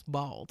 almost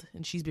bald,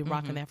 and she's been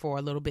rocking that for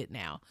a little bit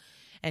now.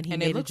 And he And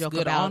made it looks a joke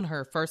good about on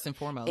her, first and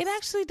foremost. It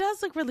actually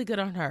does look really good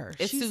on her.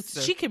 It suits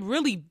her. She can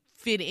really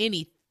fit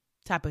any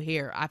type of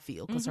hair, I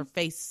feel, because her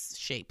face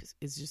shape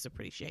is just a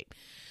pretty shape.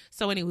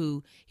 So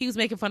anywho, he was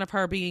making fun of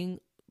her being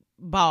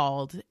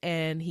bald,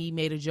 and he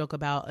made a joke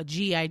about a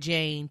G.I.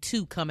 Jane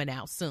 2 coming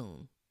out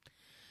soon.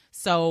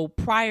 So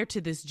prior to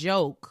this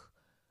joke,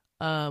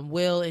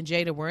 Will and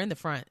Jada were in the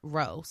front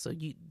row, so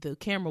the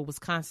camera was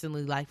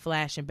constantly like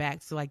flashing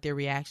back to like their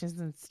reactions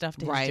and stuff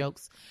to his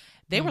jokes.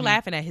 They were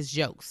laughing at his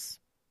jokes.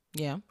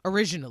 Yeah.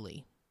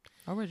 Originally.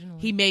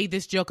 He made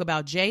this joke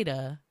about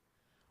Jada.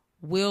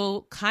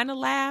 Will kind of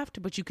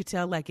laughed, but you could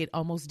tell like it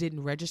almost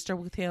didn't register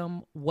with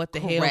him what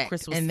the hell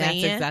Chris was and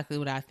saying. that's exactly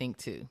what I think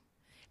too.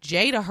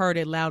 Jada heard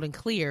it loud and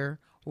clear,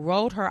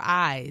 rolled her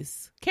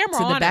eyes, camera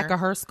To on the back her, of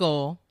her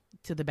skull.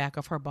 to the back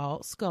of her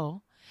bald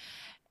skull.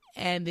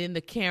 And then the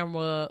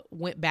camera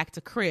went back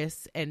to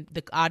Chris, and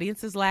the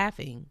audience is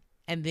laughing.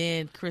 And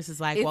then Chris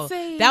is like, "Well,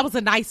 that was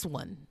a nice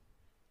one.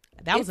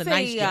 That was a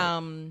nice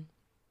joke."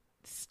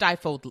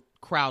 Stifled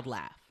crowd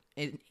laugh,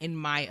 in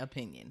my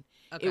opinion.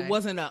 Okay. It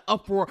wasn't an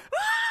uproar.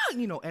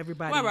 Ah!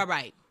 Everybody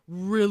Right.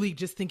 really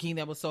just thinking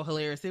that was so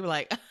hilarious. They were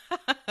like,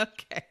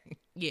 okay.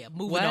 Yeah,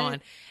 moving What?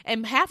 on.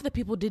 And half the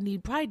people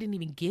probably didn't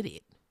even get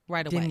it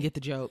right away. Didn't get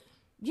the joke.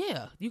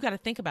 Yeah, you got to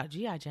think about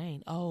G.I.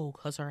 Jane. Oh,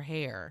 because her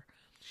hair.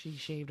 She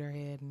shaved her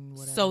head and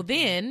whatever. So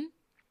then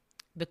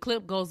the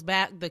clip goes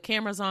back. The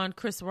camera's on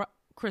Chris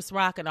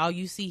Rock, and all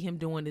you see him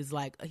doing is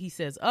like, he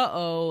says,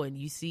 "Uh-oh," and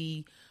you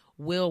see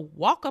Will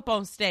walk up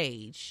on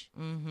stage,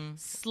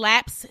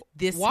 slaps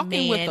this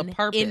Walking man with a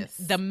purpose.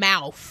 in the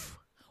mouth.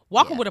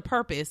 Walking with a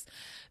purpose.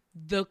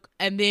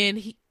 And then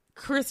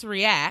Chris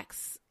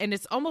reacts, and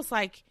it's almost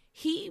like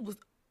he was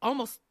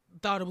almost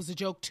thought it was a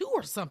joke too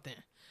or something.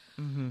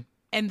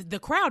 And the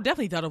crowd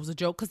definitely thought it was a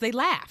joke because they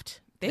laughed.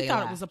 They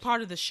thought it was a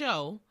part of the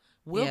show.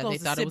 Will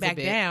goes to sit back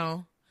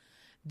down.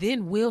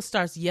 Then Will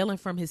starts yelling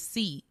from his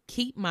seat,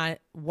 "Keep my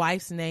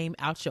wife's name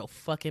out your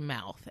fucking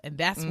mouth." And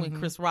that's when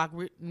Chris Rock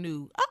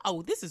knew,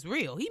 oh, this is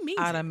real. He means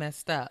I'd it. have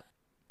messed up.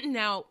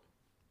 Now,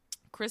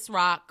 Chris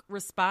Rock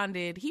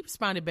responded. He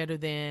responded better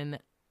than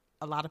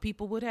a lot of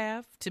people would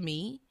have, to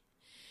me.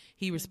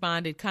 He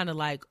responded kind of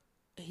like,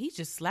 he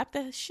just slapped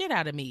the shit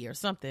out of me or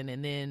something.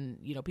 And then,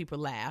 people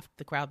laughed.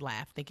 The crowd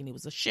laughed, thinking it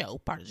was a show,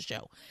 part of the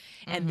show.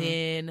 And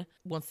then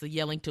once the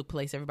yelling took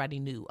place, everybody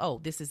knew, oh,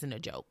 this isn't a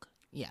joke.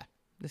 Yeah,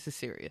 this is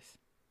serious.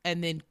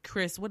 And then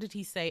Chris, what did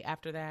he say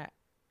after that?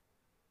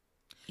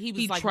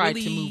 He tried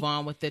to move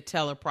on with the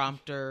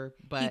teleprompter,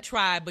 but he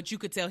tried, but you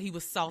could tell he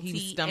was salty. he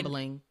was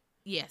stumbling.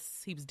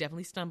 Yes, he was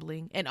definitely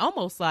stumbling. And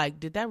almost like,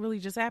 did that really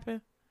just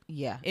happen?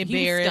 Yeah,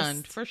 Embarrassed. He was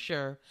stunned for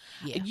sure.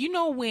 Yeah. You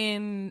know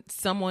when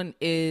someone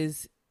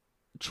is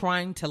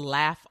trying to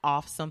laugh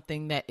off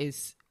something that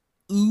is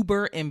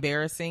uber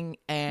embarrassing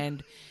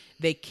and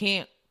they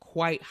can't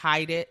quite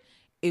hide it?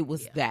 It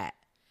was that.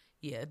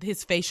 Yeah,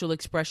 his facial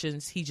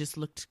expressions, he just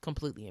looked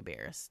completely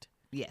embarrassed.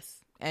 Yes.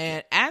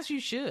 And as you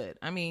should.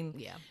 I mean,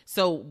 Yeah.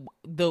 So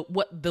the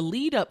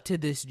lead up to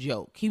this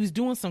joke, he was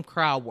doing some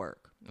crowd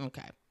work.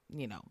 Okay.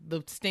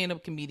 the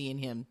stand-up comedian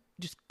him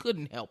just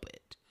couldn't help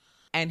it.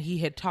 And he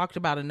had talked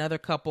about another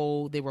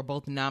couple. They were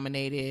both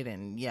nominated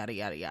and yada,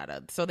 yada,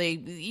 yada. So they,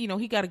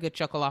 he got a good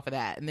chuckle off of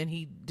that. And then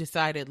he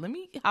decided, let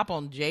me hop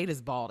on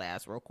Jada's bald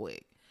ass real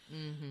quick.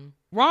 Mm-hmm.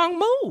 Wrong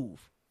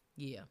move.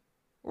 Yeah.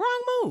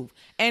 Wrong move.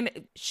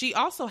 And she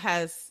also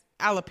has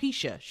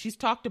alopecia. She's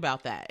talked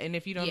about that. And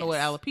if you don't know what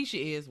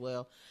alopecia is,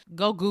 well,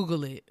 go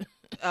Google it.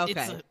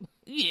 Okay.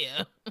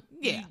 Yeah.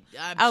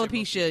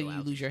 Alopecia, sure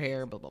you lose your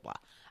hair, blah, blah, blah.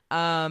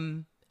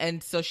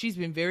 And so she's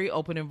been very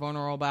open and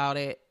vulnerable about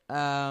it.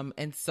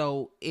 And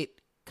so it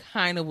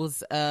kind of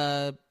was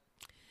a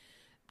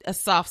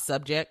soft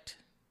subject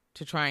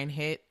to try and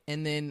hit.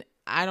 And then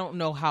I don't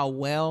know how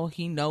well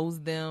he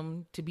knows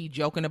them to be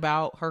joking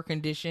about her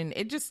condition.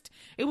 It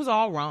was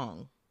all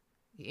wrong.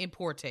 In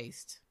poor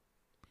taste.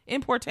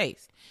 And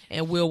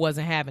Will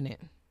wasn't having it.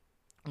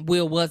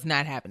 Will was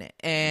not having it.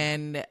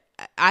 And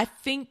I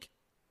think,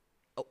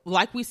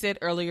 like we said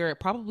earlier, it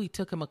probably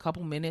took him a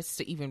couple minutes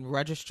to even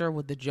register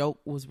what the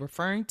joke was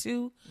referring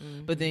to.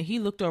 Mm-hmm. But then he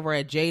looked over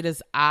at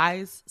Jada's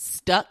eyes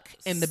stuck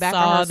in the back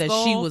of her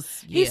skull.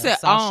 He said,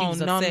 "Oh,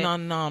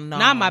 no,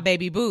 not my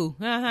baby boo."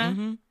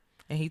 Mm-hmm.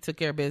 And he took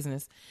care of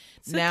business.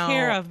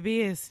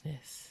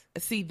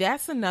 See,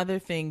 that's another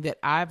thing that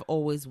I've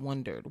always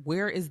wondered.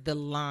 Where is the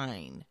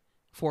line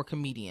for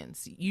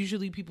comedians?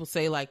 Usually people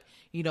say, like,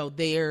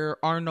 there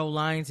are no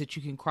lines that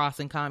you can cross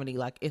in comedy.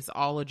 Like, it's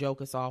all a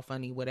joke, it's all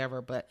funny, whatever.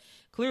 But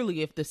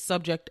clearly, if the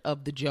subject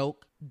of the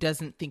joke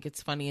doesn't think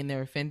it's funny and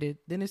they're offended,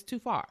 then it's too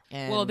far.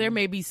 Well, there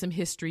may be some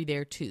history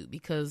there, too,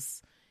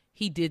 because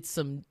he did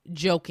some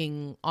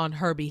joking on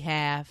her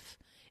behalf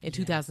in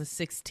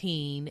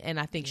 2016. And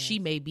I think she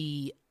may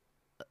be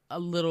a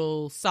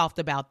little soft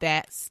about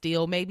that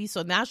still, maybe.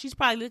 So now she's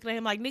probably looking at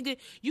him like, nigga,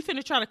 you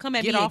finna try to come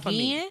at me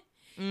again?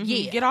 Mm-hmm.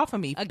 Yeah, get off of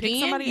me. Again, pick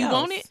somebody you else.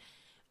 Want it?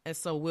 And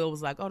so Will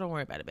was like, oh, don't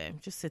worry about it,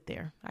 babe. Just sit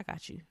there. I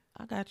got you.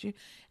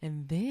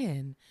 And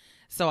then,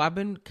 so I've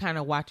been kind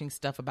of watching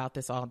stuff about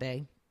this all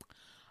day.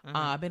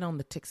 I've been on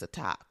the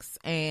TikToks,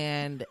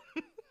 and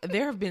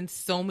there have been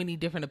so many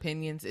different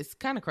opinions. It's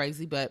kind of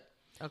crazy, but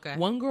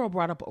one girl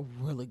brought up a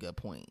really good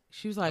point.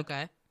 She was like,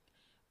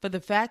 for the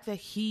fact that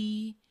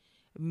he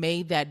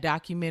made that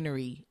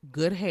documentary,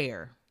 Good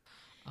Hair,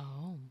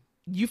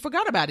 you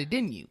forgot about it,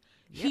 didn't you?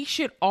 Yep. He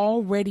should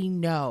already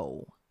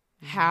know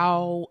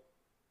how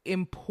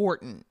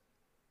important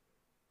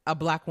a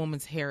Black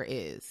woman's hair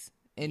is,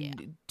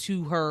 and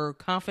to her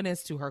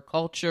confidence, to her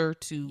culture,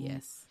 to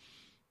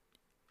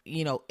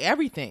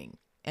everything.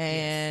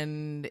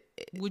 And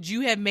would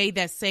you have made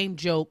that same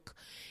joke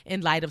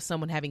in light of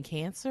someone having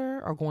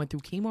cancer or going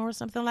through chemo or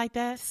something like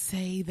that?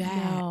 Say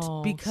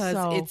that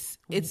because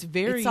it's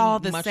very all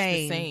the much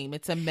same. The same.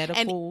 It's a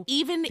medical. And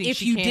even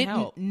if you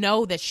didn't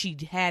know that she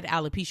had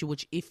alopecia,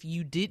 which if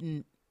you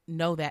didn't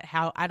know that,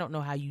 I don't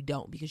know how you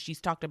don't, because she's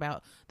talked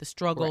about the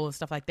struggle and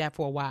stuff like that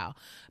for a while.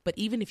 But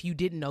even if you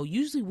didn't know,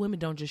 usually women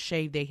don't just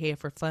shave their hair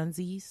for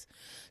funsies.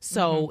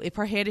 So if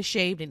her head is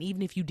shaved, and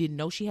even if you didn't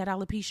know she had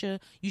alopecia,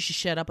 you should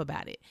shut up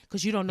about it,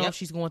 because you don't know if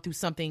she's going through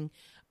something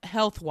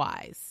health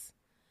wise.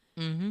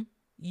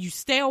 You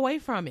stay away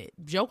from it.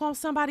 Joke on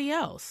somebody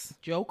else.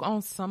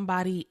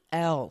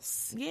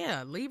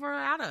 Yeah, leave her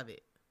out of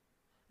it.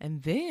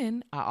 And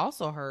then I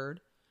also heard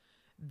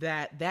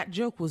that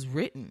joke was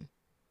written.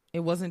 It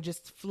wasn't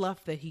just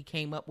fluff that he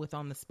came up with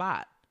on the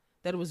spot.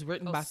 That it was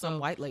written by some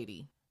white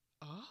lady.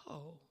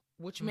 Oh,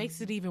 which makes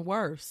it even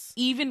worse.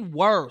 Even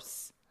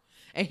worse.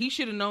 And he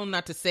should have known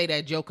not to say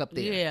that joke up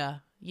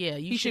there. Yeah.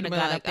 You should have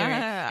got up there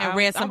and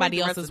read somebody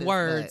else's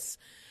words.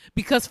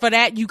 Because for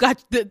that, you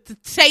got the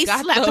taste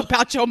slapped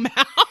about your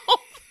mouth.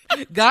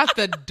 Got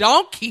the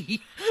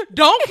donkey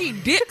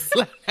dick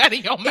slapped out of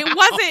your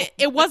mouth.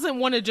 It wasn't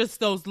one of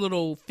just those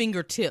little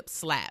fingertip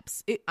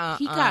slaps. He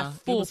got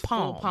full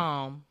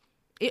palm.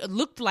 It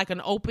looked like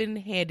an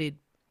open-handed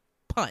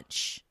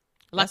punch.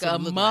 Like a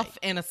muff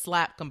and a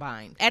slap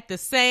combined. At the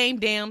same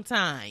damn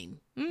time.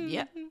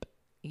 Mm-hmm.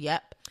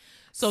 Yep.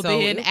 So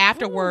then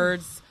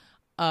afterwards,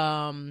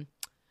 Denzel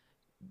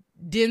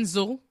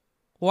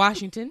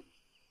Washington,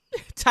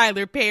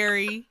 Tyler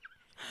Perry,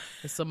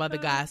 and some other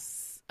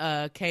guys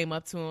came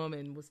up to him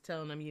and was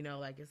telling him,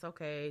 like, it's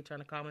okay,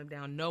 trying to calm him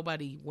down.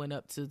 Nobody went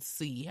up to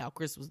see how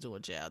Chris was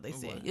doing, child. They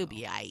said, he'll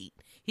be all right.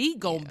 He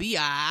gonna be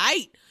all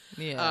right.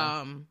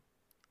 Yeah.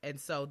 And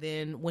so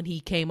then when he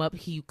came up,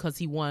 because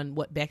he won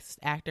Best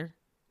Actor?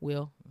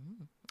 Will?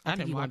 I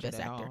think he won Best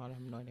Actor.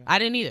 I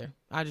didn't either.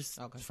 I just,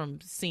 from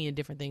seeing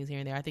different things here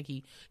and there, I think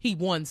he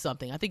won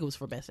something. I think it was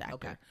for Best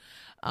Actor.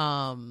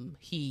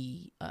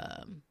 He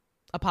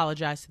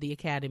apologized to the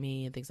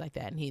Academy and things like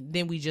that. And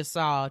then we just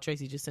saw,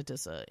 Tracy just sent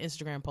us an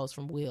Instagram post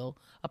from Will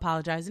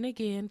apologizing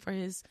again for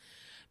his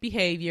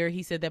behavior.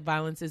 He said that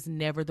violence is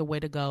never the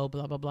way to go,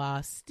 blah, blah, blah.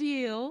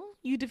 Still,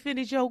 you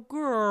defended your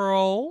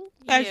girl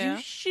as you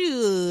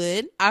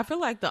should. I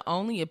feel like the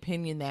only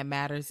opinion that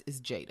matters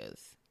is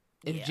Jada's.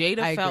 If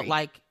Jada felt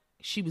like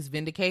she was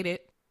vindicated,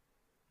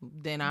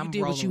 then I'm You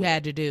did what you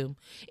had to do.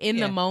 In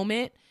the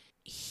moment,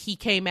 he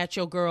came at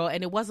your girl,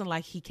 and it wasn't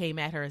like he came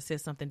at her and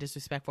said something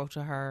disrespectful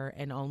to her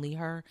and only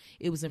her.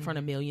 It was in front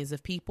of millions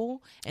of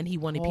people, and he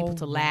wanted people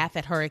to laugh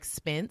at her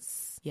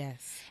expense.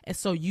 Yes. And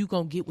so you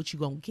gonna get what you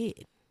gonna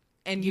get.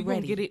 And you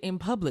gonna get it in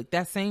public.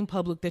 That same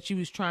public that you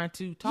was trying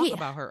to talk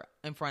about her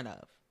in front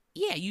of.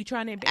 Yeah, you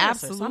trying to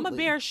embarrass her. So I'm a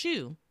bare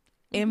shoe.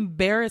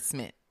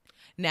 Embarrassment.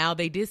 Now,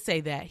 they did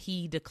say that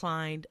he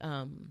declined,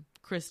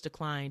 Chris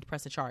declined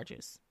pressing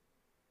charges.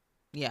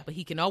 Yeah. But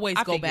he can always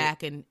go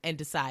back and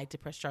decide to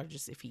press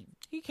charges if he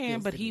can,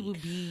 but he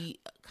would be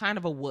kind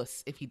of a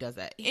wuss if he does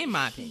that, in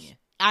my opinion.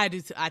 I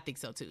think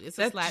so, too. It's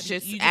That's a slap.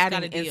 just you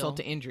adding insult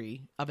to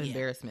injury of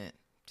embarrassment.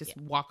 Just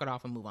walk it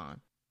off and move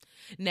on.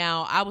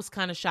 Now, I was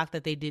kind of shocked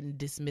that they didn't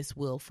dismiss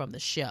Will from the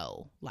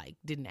show. Like,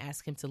 didn't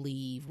ask him to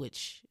leave,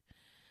 which,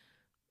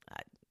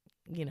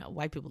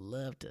 white people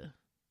love to.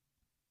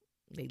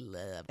 They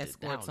love to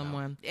escort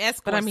someone.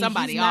 Escort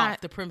somebody off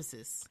the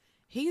premises.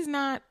 He's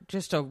not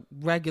just a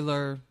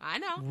regular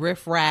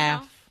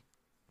riffraff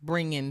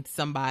bringing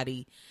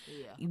somebody.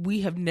 Yeah.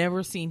 We have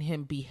never seen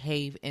him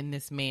behave in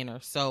this manner.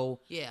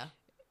 So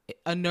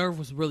a nerve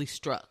was really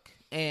struck.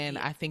 And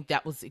I think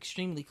that was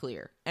extremely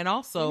clear. And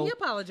also, he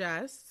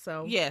apologized.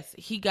 So yes,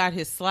 he got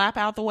his slap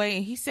out the way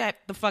and he sat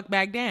the fuck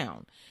back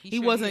down. He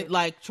sure wasn't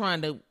like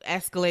trying to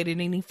escalate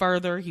it any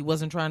further. He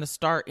wasn't trying to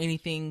start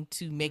anything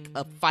to make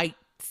a fight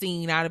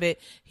scene out of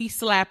it. He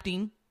slapped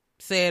him,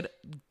 said,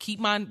 "Keep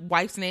my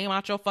wife's name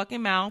out your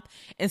fucking mouth,"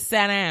 and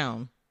sat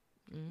down.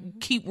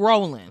 Keep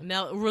rolling.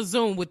 Now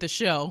resume with the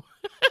show.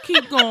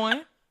 Keep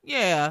going.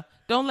 Yeah.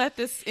 Don't let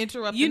this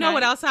interrupt. You know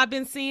what else I've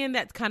been seeing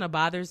that kind of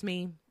bothers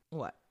me?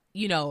 What?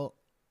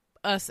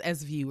 Us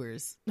as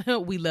viewers,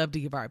 we love to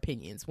give our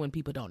opinions when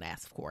people don't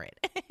ask for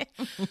it.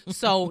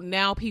 So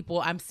now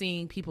I'm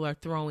seeing people are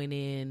throwing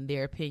in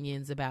their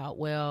opinions about,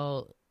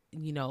 well,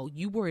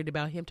 you worried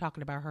about him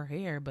talking about her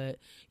hair, but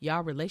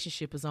y'all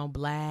relationship is on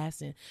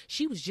blast. And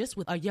she was just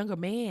with a younger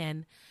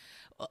man,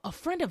 a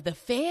friend of the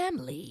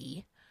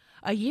family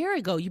a year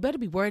ago. You better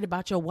be worried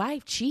about your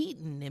wife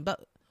cheating.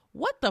 But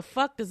what the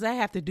fuck does that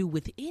have to do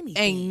with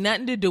anything? Ain't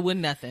nothing to do with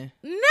nothing.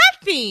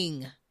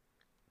 Nothing.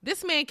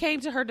 This man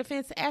came to her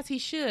defense as he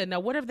should.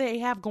 Now, whatever they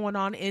have going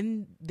on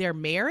in their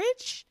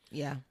marriage,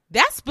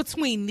 that's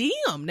between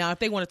them. Now, if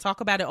they want to talk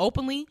about it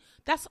openly,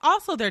 that's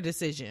also their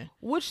decision.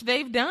 Which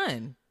they've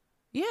done.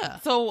 Yeah.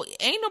 So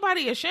ain't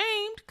nobody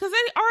ashamed because they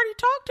already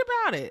talked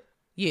about it.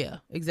 Yeah,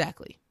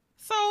 exactly.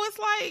 So it's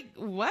like,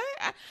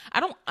 what? I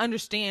don't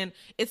understand.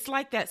 It's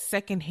like that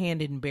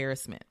secondhand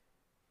embarrassment.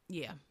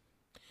 Yeah.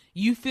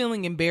 You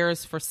feeling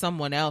embarrassed for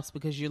someone else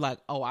because you're like,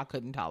 oh, I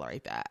couldn't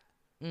tolerate that.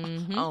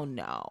 Mm-hmm. Oh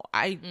no,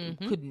 I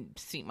couldn't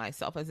see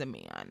myself as a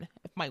man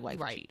if my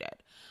wife cheated.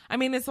 I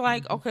mean, it's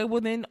like, okay,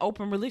 well then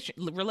open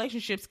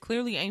relationships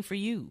clearly ain't for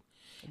you.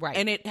 Right.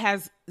 And it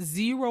has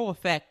zero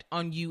effect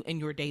on you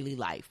and your daily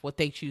life, what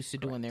they choose to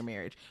do in their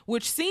marriage,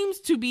 which seems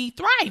to be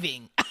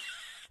thriving.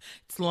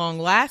 It's long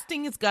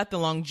lasting. It's got the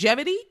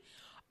longevity.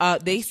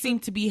 They seem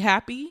to be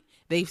happy.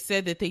 They've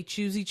said that they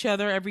choose each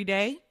other every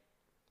day.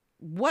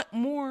 What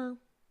more?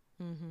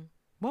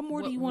 What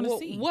more do you want to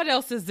see? What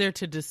else is there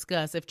to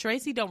discuss? If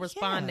Tracy don't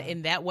respond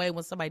in that way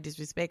when somebody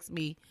disrespects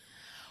me,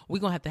 we're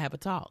going to have a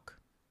talk.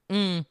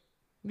 Yeah.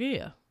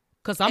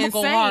 Because I'm going to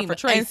go hard for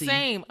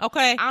Tracy.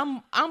 Okay.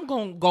 I'm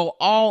going to go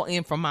all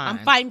in for mine.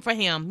 I'm fighting for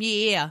him.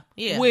 Yeah.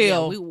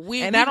 Will.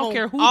 And I don't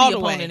care who the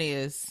opponent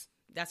is.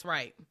 That's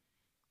right.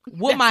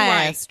 Whoop my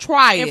ass.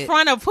 Try it. In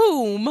front of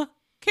whom?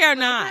 Care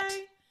not.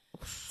 Okay.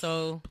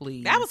 So,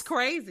 please. That was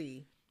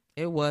crazy.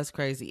 It was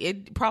crazy.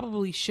 It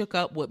probably shook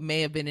up what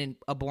may have been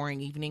a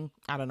boring evening.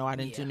 I don't know. I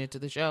didn't tune into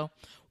the show.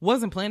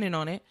 Wasn't planning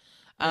on it.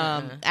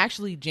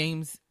 Actually,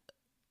 James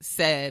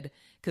said,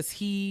 because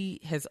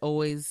he has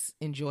always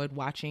enjoyed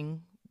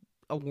watching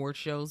award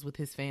shows with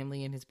his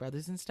family and his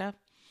brothers and stuff.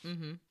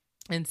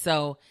 And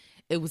so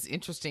it was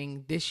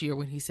interesting this year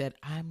when he said,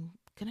 I'm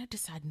going to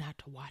decide not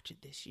to watch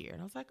it this year.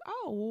 And I was like,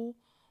 oh,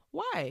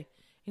 why?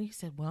 And he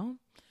said, well,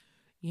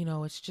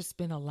 it's just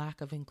been a lack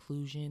of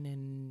inclusion,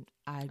 and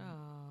I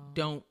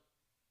don't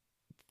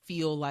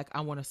feel like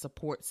I want to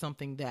support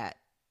something that,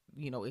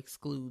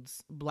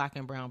 excludes Black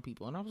and brown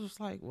people. And I was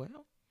just like,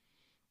 well,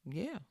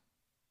 yeah,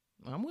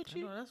 I'm with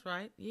you. That's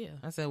right. Yeah.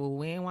 I said, well,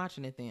 we ain't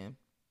watching it then.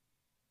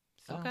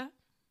 So, okay.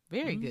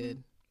 Very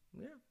good.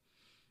 Yeah.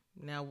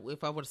 Now,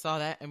 if I would have saw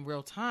that in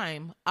real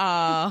time,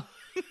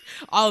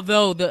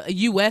 although the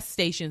U.S.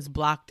 stations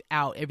blocked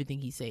out everything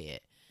he said.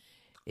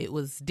 It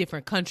was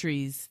different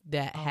countries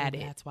that had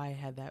it. That's why I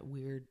had that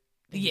weird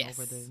thing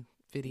over the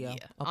video.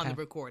 Yeah, on the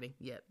recording.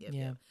 Yep.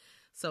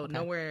 So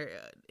nowhere,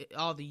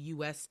 all the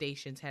U.S.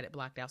 stations had it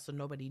blocked out, so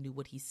nobody knew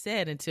what he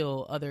said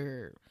until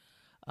other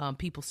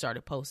people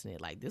started posting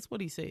it. Like, this is what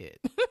he said.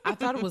 I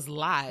thought it was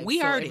live. We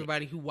heard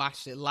everybody who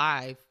watched it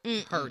live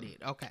heard it.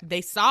 Okay.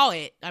 They saw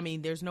it. I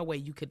mean, there's no way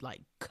you could,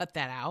 cut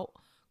that out.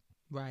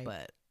 Right.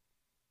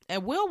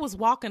 And Will was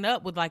walking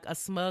up with, a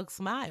smug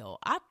smile.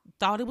 I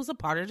thought it was a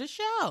part of the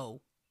show.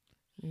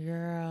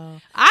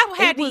 Girl. I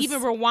had to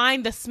even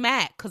rewind the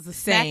smack because the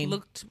smack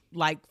looked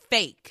like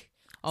fake.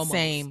 Almost.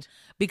 Same.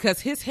 Because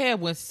his head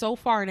went so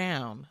far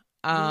down.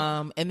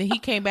 And then he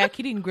came back.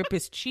 He didn't grip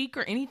his cheek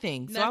or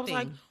anything. So I was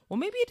like, Nothing. well,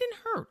 maybe it didn't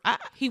hurt.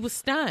 He was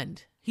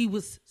stunned. He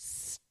was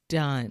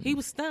stunned. He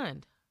was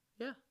stunned.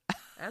 Yeah.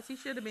 As he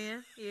should have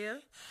been. Yeah.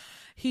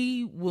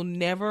 He will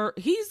never,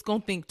 he's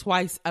going to think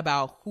twice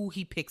about who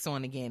he picks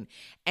on again.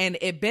 And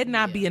it better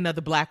not be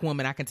another black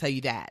woman. I can tell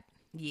you that.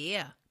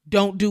 Yeah.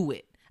 Don't do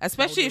it.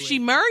 Especially if she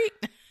married.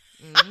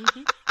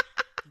 Mm-hmm.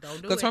 Don't do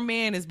it. Because her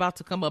man is about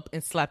to come up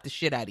and slap the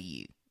shit out of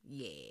you.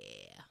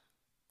 Yeah.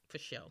 For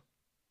sure.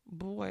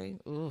 Boy.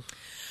 Ugh.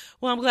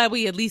 Well, I'm glad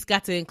we at least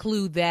got to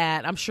include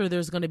that. I'm sure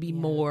there's going to be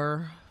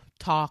more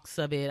talks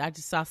of it. I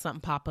just saw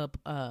something pop up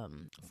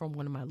from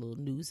one of my little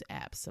news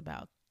apps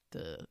about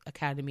the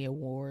Academy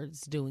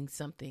Awards doing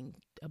something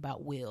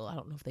about Will. I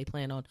don't know if they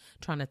plan on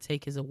trying to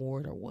take his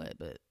award or what,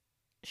 but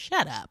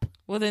shut up.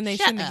 Well, then they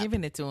Shut shouldn't up. have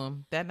given it to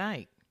him that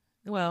night.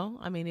 Well,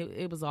 I mean,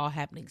 it was all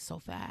happening so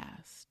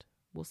fast.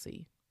 We'll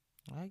see.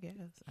 I guess.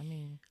 I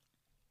mean,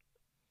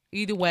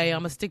 Either way,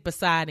 I'm going to stick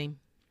beside him.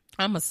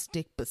 I'm a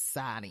stick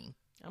beside him.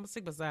 I'm going to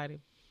stick beside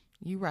him.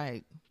 You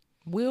right.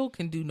 Will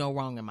can do no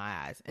wrong in my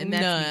eyes. And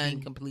that's me None.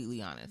 being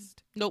completely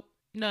honest. Nope.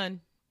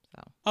 None.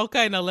 So.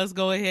 Okay, now let's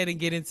go ahead and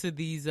get into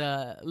these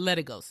Let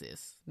It Go,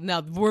 sis.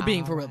 Now, we're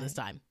being for real this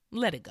time.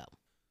 Let it go.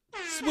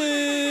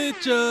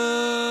 Switch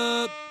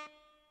up.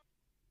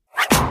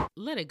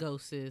 Let it go,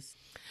 sis.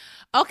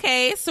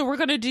 Okay, so we're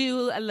going to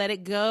do a Let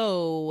It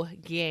Go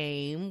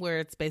game where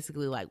it's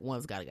basically like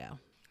one's got to go.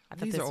 I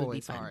thought These this are would be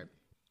always fun. hard.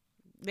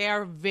 They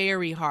are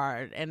very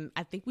hard, and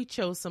I think we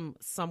chose some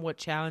somewhat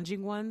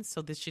challenging ones,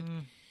 so this should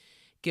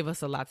give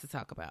us a lot to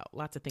talk about, a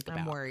lot to think about.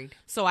 I'm worried.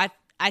 So I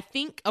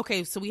think,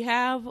 okay, so we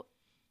have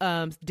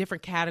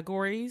different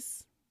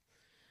categories.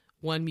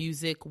 One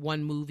music,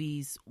 one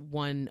movies,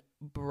 one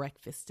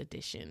breakfast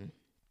edition.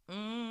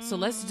 So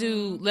let's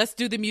do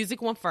the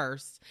music one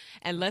first,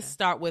 and let's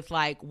start with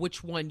like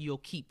which one you'll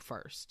keep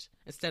first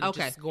instead of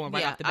just going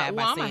right off the bat.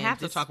 Well, by I'm gonna saying have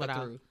to this is talk what it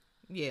I'll- through.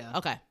 Yeah.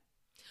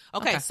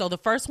 Okay. So the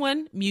first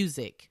one,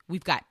 music.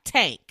 We've got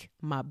Tank,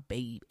 my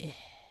baby.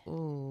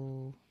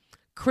 Ooh.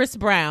 Chris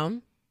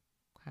Brown,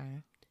 Okay.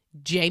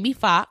 Jamie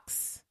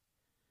Foxx,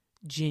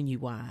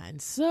 Genuine.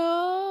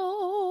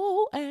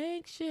 So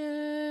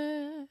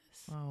anxious.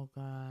 Oh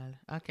God.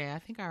 Okay, I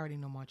think I already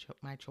know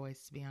my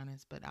choice, to be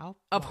honest. But I'll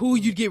Of who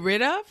you'd get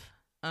rid of?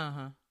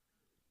 Uh-huh.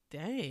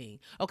 Dang.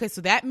 Okay,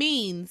 so that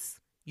means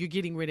you're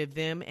getting rid of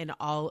them and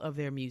all of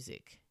their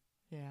music.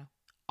 Yeah.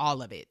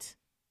 All of it.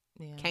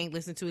 Yeah. Can't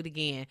listen to it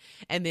again.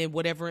 And then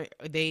whatever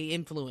they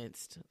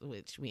influenced,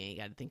 which we ain't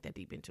got to think that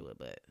deep into it,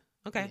 but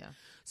okay. Yeah.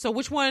 So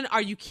which one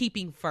are you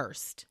keeping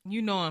first?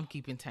 You know I'm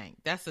keeping Tank.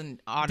 That's an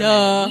Duh.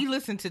 automatic. We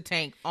listen to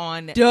Tank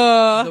on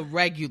Duh. the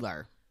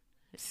regular.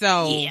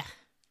 So Yeah.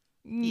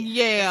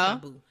 yeah.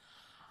 That's my boo.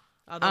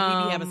 Although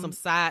we be having some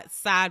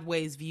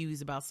sideways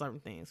views about certain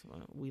things.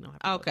 Well, we don't have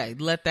to go Okay,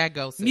 let that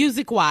go. sis.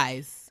 Music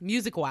wise,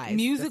 Music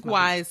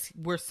wise,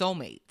 we're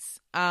soulmates.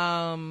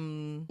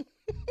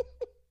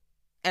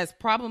 As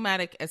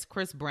problematic as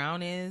Chris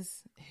Brown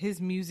is,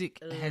 his music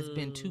has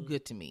been too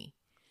good to me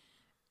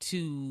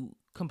to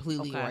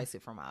completely Okay. erase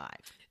it from my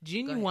life.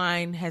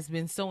 Genuine has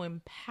been so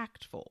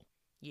impactful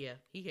yeah,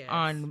 he has.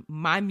 on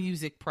my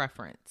music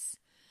preference.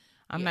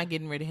 I'm Yeah. not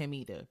getting rid of him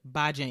either.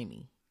 Bye,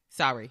 Jamie.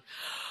 Sorry.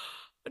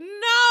 No.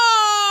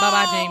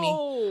 Bye,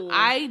 Jamie.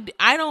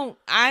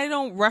 I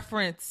don't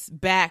reference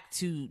back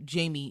to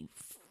Jamie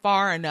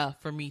far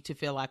enough for me to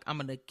feel like I'm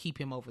gonna keep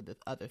him over the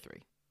other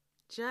three.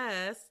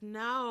 Just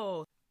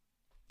no.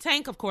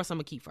 Tank, of course, I'm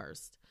gonna keep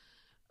first.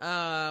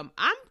 I'm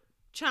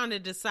trying to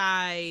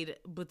decide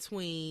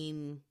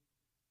between.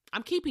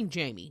 I'm keeping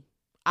Jamie.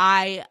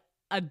 I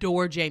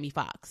adore Jamie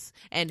Foxx,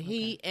 and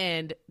he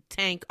and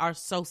Tank are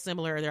so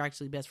similar. They're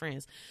actually best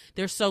friends.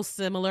 They're so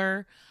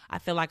similar. I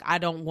feel like I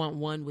don't want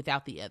one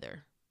without the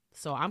other.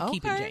 So I'm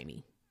keeping Okay.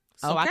 Jamie.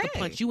 So I could Okay.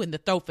 punch you in the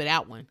throat for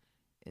that one.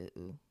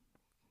 Uh-uh.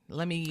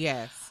 Let me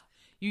guess.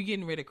 You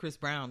getting rid of Chris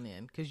Brown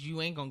then, because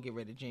you ain't gonna get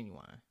rid of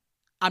Genuine.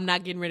 I'm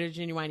not getting rid of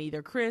Genuine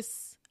either.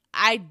 Chris,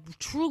 I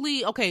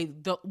truly, okay,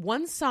 the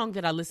one song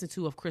that I listen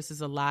to of Chris's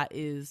a lot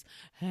is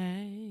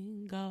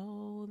Hang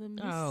All the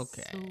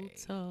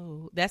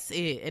Mistletoe. That's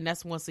it. And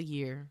that's once a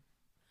year.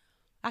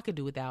 I could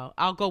do without.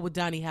 I'll go with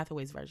Donny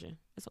Hathaway's version.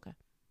 It's okay.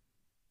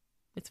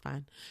 It's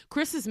fine.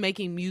 Chris is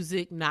making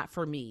music not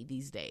for me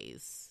these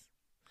days.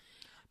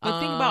 But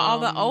think about all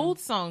the old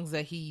songs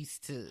that he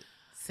used to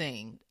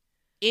sing.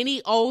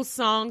 Any old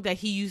song that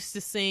he used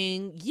to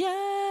sing,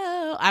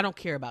 yeah, I don't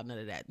care about none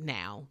of that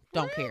now.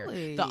 Don't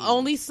Really? care. The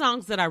only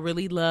songs that I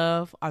really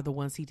love are the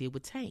ones he did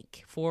with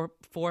Tank.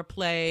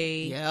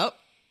 Foreplay. Yep.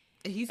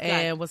 He's got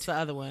And what's the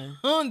other one?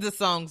 tons of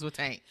songs with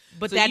Tank.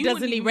 But So that you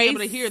doesn't wouldn't even be able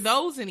to erase- hear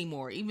those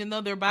anymore, even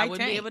though they're by I wouldn't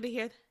Tank. be able to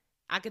hear.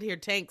 I could hear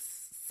Tank's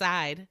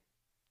side.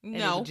 it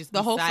No, would just the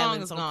be whole song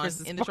silence is on gone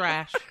Chris's in the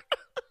part. trash.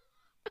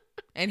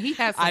 And he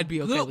has some I'd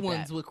be okay good with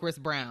ones that. with Chris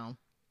Brown.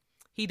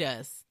 He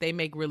does. They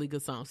make really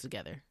good songs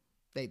together.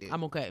 They do.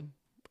 I'm okay.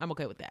 I'm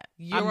okay with that.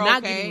 You're I'm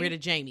not okay? getting rid of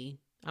Jamie.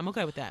 I'm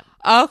okay with that.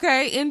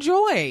 Okay,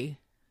 enjoy.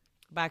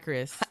 Bye,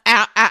 Chris.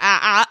 Ow, ow,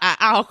 ow, ow,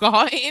 ow,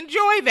 alcohol.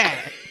 Enjoy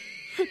that.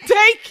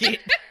 Take it.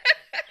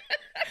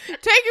 Take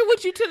it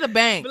with you to the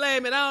bank.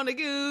 Blame it on the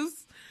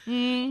goose.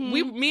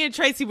 Mm-hmm. Me and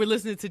Tracy were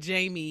listening to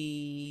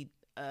Jamie.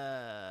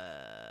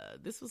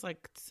 This was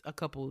like a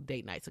couple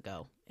date nights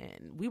ago,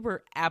 and we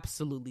were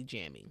absolutely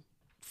jamming.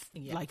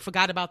 Yeah. Like,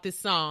 forgot about this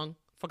song.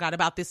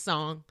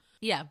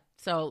 Yeah.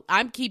 So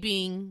I'm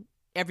keeping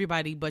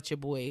everybody but your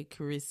boy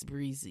Chris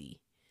Breezy.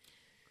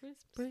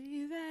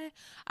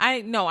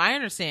 I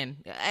understand,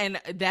 and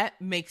that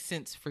makes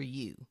sense for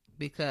you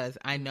because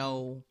I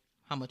know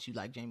how much you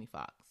like Jamie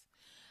Foxx.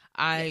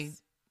 I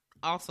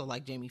also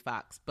like Jamie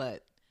Foxx,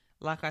 but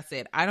like I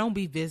said, I don't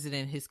be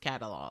visiting his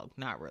catalog.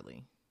 Not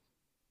really.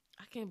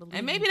 I can't believe.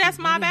 And maybe that's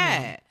my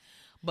bad.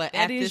 But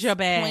That at is this your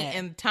bad. point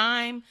in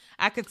time,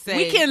 I could say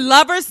Weekend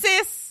Lover,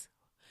 sis.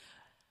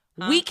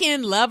 Huh?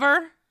 Weekend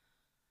Lover.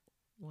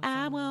 What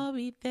I song? won't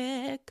be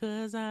there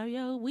because I'm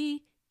your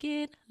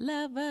weekend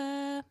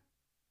lover.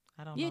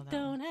 I don't know. You that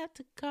don't one. have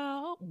to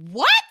call.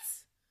 What?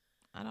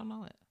 I don't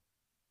know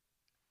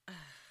it.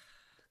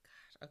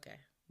 Okay.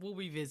 We'll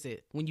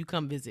revisit. When you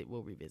come visit,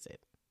 we'll revisit.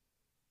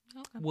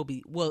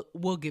 Okay.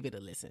 We'll give it a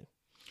listen.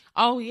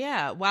 Oh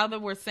yeah. While they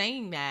were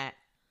saying that,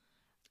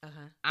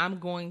 Uh-huh. I'm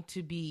going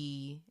to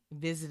be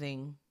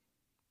visiting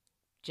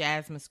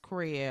Jasmine's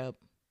crib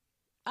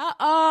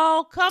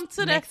Uh-oh. Come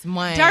to next the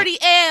month. Dirty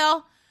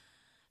L.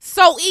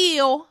 So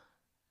ill.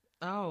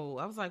 Oh,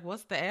 I was like,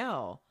 what's the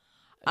L?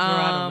 Girl,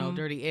 I don't know.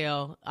 Dirty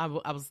L. I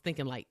was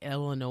thinking like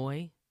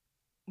Illinois.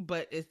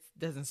 But it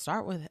doesn't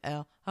start with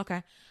L.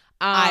 Okay.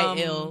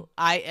 I-L.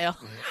 I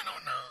don't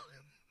know.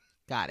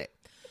 Got it.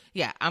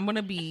 Yeah, I'm going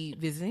to be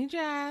visiting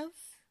Jazz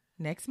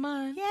next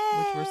month,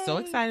 which we're so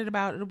Yay. excited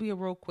about. It'll be a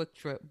real quick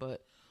trip,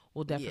 but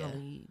we'll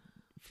definitely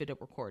fit a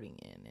recording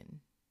in and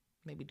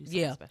maybe do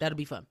something special. That'll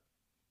be fun.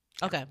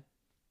 Okay.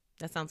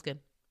 That sounds good.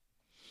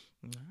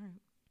 All right.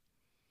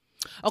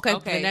 Okay,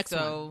 Okay, the next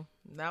so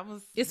one. that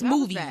was It's that was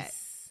movies. that.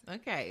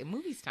 Okay,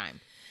 movies time.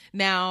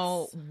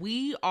 Now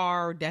we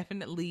are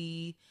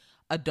definitely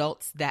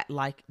adults that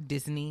like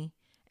Disney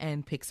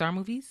and Pixar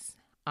movies.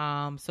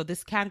 So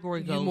this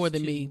category goes You more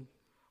than to- me.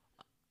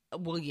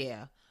 Well,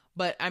 yeah,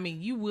 but I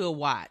mean, you will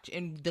watch,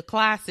 and the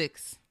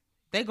classics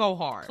they go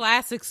hard.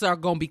 Classics are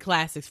going to be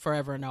classics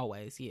forever and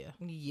always, yeah.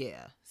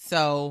 Yeah.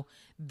 So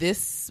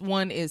this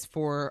one is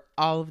for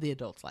all of the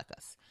adults like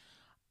us.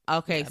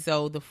 Okay,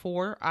 so the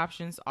 4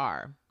 options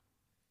are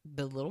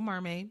The Little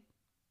Mermaid,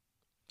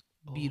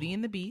 Beauty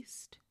and the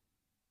Beast,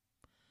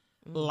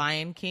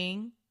 Lion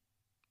King,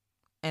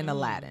 and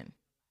Aladdin.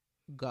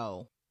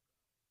 Go.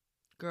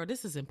 Girl,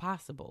 this is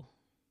impossible.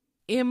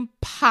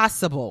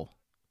 Impossible.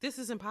 This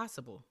is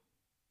impossible.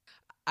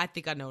 I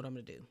think I know what I'm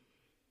going to do.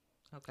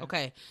 Okay.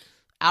 Okay.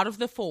 Out of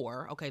the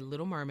 4, okay,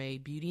 Little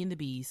Mermaid, Beauty and the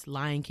Beast,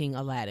 Lion King,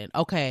 Aladdin.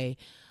 Okay.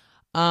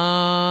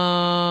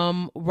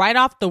 Right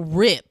off the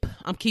rip,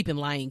 I'm keeping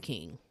Lion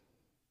King.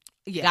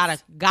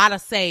 Yes. Gotta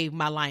save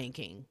my Lion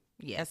King.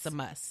 Yes. That's a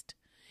must.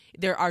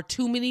 There are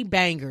too many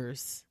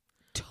bangers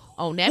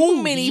on that Too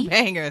movie. many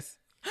bangers.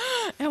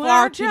 And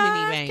Far I too many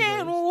just bangers.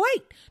 Can't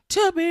wait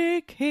to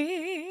be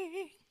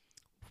king.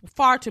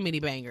 Far too many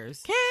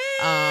bangers.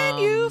 Can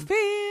you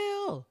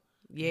feel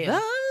Yeah.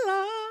 the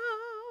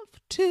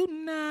love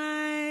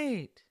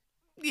tonight?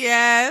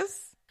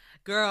 Yes.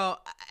 Girl,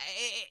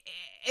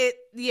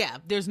 yeah,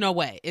 there's no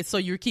way. So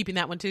you're keeping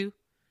that one too?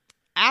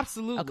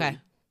 Absolutely. Okay.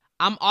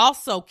 I'm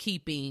also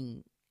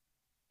keeping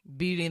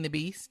Beauty and the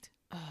Beast.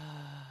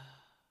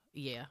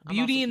 yeah.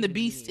 Beauty and the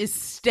Beast is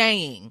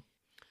staying.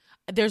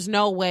 There's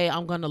no way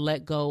I'm going to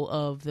let go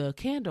of the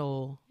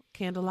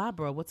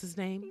candelabra. What's his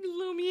name?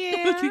 Lumiere.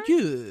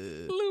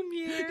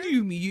 Lumiere.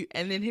 Lumiere.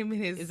 And then him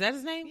and his. Is that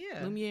his name?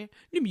 Yeah.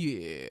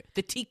 Lumiere.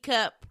 The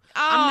teacup. Oh,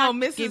 I'm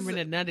not Mrs. getting rid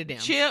of none of them.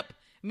 Chip,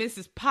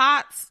 Mrs.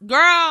 Potts.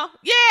 Girl.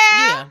 Yeah.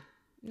 Yeah.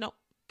 No.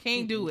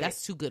 Can't do it.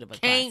 That's too good of a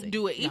Can't classic.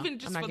 do it. No, Even I'm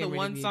just not for the getting rid of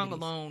one any of song these.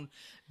 alone.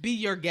 Be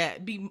your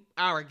guest. Be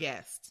our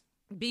guest.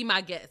 Be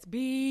my guest.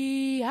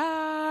 Be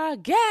our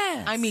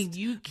guest. I mean,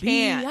 you be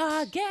can't.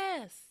 our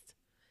guest.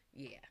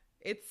 Yeah.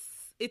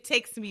 It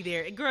takes me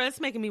there. Girl, it's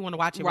making me want to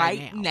watch it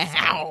Right now.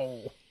 now.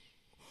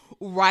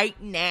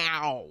 Right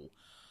now.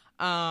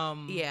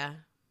 Yeah.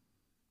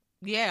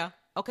 Yeah.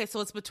 Okay, so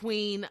it's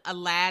between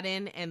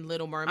Aladdin and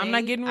Little Mermaid. I'm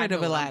not getting rid I of know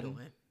what I'm Aladdin.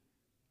 doing.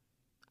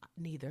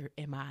 Neither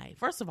am I.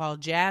 First of all,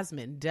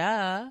 Jasmine,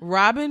 duh.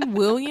 Robin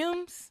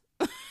Williams.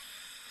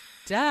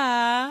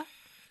 Duh.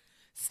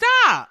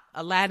 Stop.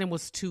 Aladdin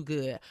was too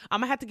good.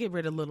 I'm going to have to get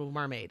rid of Little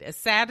Mermaid. As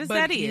sad as But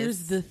that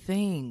here's is. the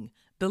thing.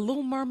 The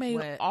Little Mermaid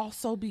What?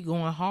 also be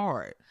going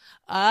hard.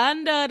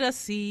 Under the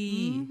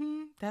Sea.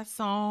 That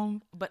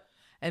song. But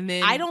And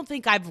then I don't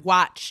think I've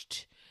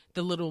watched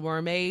The Little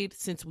Mermaid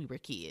since we were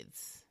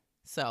kids.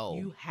 So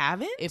You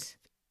haven't?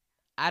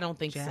 I don't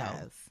think so.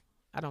 Jazz.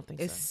 I don't think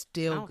It's so. I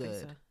still don't think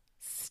good. so.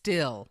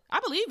 Still. I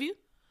believe you.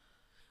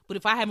 But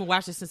if I haven't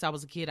watched it since I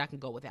was a kid, I can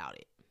go without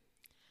it.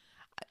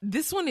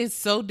 This one is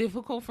so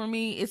difficult for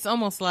me. It's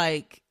almost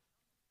like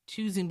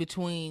choosing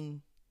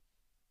between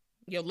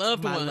Your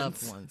loved My ones.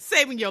 loved ones.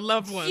 Saving your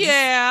loved ones.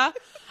 Yeah.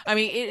 I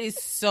mean, it is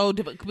so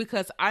difficult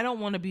because I don't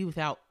want to be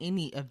without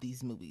any of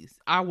these movies.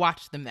 I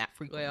watch them that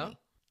frequently. Well,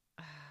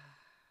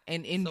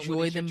 and what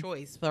enjoy is your them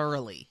choice?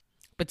 thoroughly.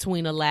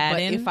 Between But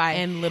Aladdin if I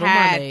and Little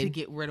had Mermaid. to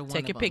get rid of one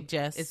Take of your them, pick,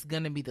 Jess. it's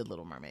going to be The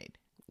Little Mermaid.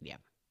 Yeah.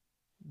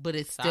 But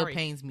it still Sorry.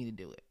 pains me to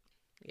do it.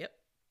 Yep.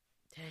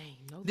 Dang.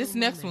 No This Little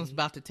next Mermaid. one's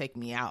about to take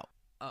me out.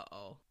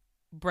 Uh-oh.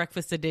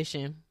 Breakfast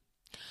edition.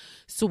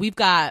 So we've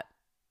got,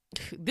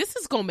 this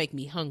is going to make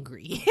me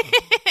hungry,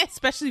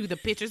 especially with the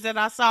pictures that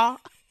I saw.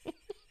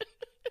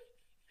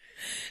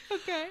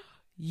 Okay.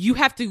 You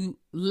have to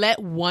let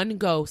one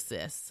go,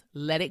 sis.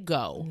 Let it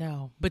go.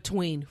 No.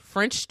 Between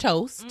French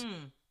toast,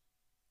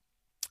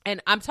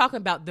 and I'm talking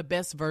about the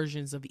best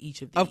versions of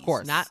each of these. Of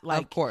course. Not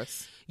like of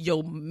course.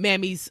 your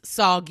mammy's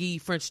soggy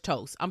French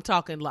toast. I'm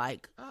talking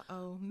like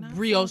Uh-oh.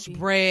 brioche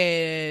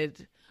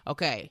bread.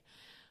 Okay.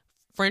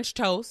 French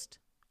toast,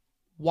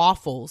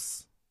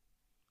 waffles,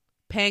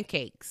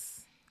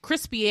 pancakes,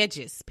 crispy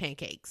edges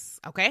pancakes.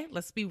 Okay.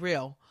 Let's be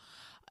real.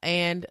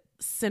 And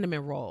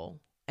cinnamon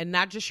roll. And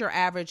not just your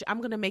average. I'm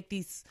going to make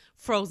these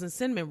frozen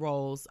cinnamon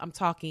rolls. I'm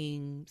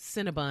talking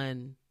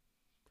Cinnabon,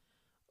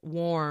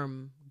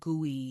 warm,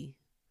 gooey,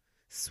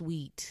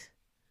 sweet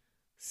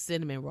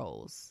cinnamon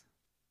rolls.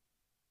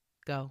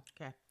 Go.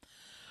 Okay.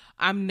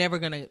 I'm never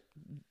going to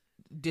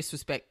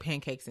disrespect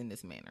pancakes in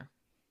this manner.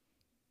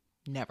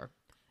 Never.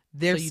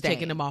 They're So you staying.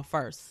 taking them off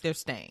first. They're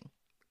staying.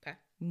 Okay.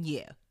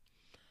 Yeah.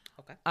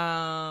 Okay.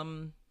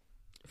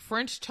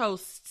 French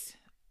toast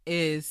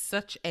is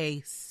such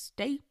a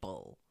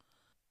staple.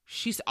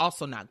 She's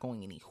also not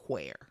going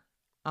anywhere.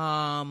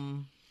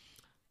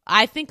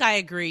 I think I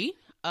agree.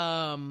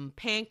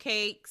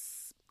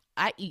 Pancakes.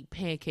 I eat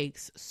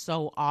pancakes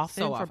so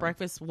often for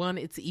breakfast. One,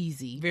 it's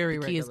easy. Very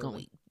the kids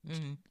regularly.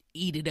 gonna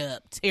eat it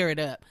up, tear it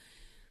up.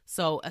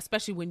 So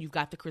especially when you've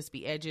got the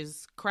crispy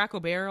edges, Cracker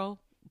Barrel,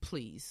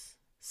 please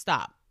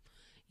stop.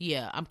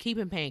 Yeah, I'm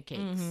keeping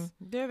pancakes.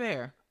 They're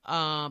there.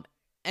 And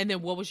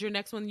then what was your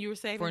next one you were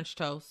saying? French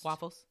toast.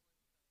 Waffles.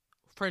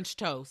 French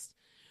toast.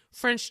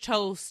 French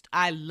toast.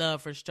 I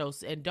love French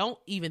toast, and don't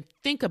even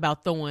think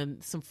about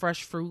throwing some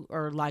fresh fruit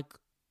or like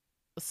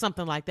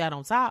something like that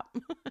on top.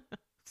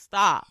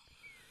 Stop.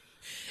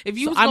 If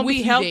you So was going I'm to be with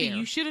you healthy, there.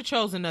 you should have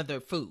chosen another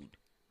food.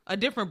 A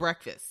different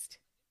breakfast.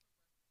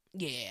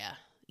 Yeah.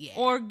 Yeah.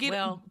 Or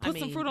put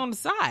some fruit on the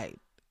side.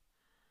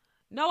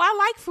 No, I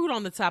like fruit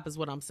on the top is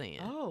what I'm saying.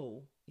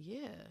 Oh.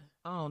 Yeah.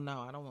 Oh,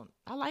 no. I don't want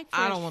I like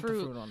fresh I don't want fruit.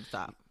 the fruit on the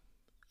top.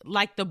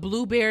 Like the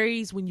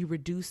blueberries when you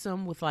reduce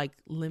them with like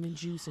lemon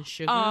juice and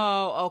sugar.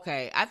 Oh,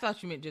 okay. I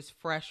thought you meant just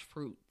fresh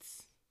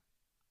fruits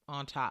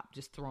on top,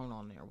 just thrown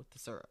on there with the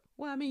syrup.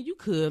 Well, I mean, you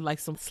could like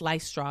some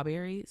sliced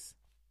strawberries.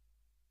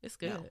 It's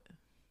good. No.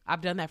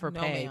 I've done that for No,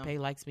 Pay. ma'am. Pay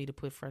likes me to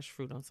put fresh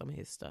fruit on some of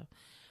his stuff.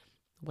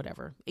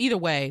 Whatever. Either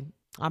way,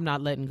 I'm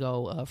not letting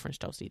go of French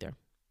toast either.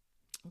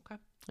 Okay.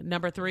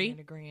 Number 3. In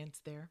agreement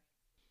there.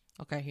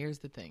 Okay, here's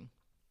the thing.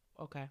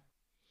 Okay.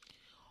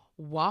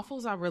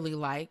 Waffles I really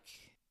like,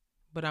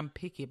 but I'm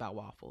picky about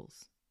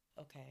waffles.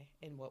 Okay.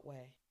 In what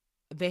way?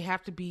 They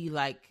have to be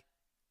like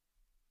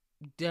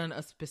done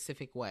a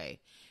specific way.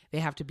 They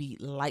have to be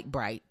light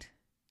bright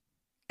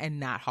and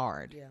not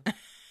hard. Yeah.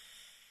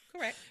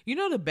 Correct. You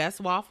know the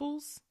best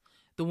waffles?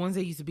 The ones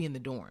that used to be in the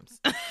dorms.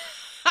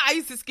 I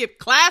used to skip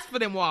class for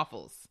them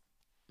waffles.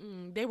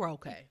 They were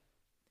okay.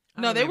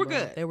 I No, they were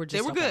remember. good. They were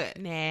just okay.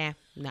 good. Nah.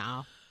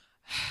 No.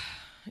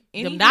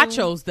 Anywho- Them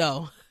nachos,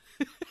 though.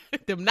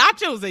 Them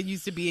nachos that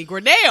used to be in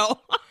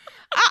Grinnell.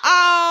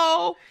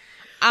 Uh-oh.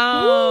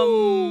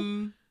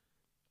 Woo.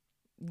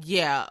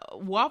 Yeah,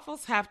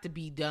 waffles have to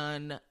be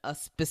done a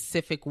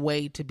specific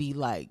way to be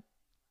like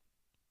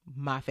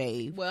my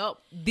fave. Well,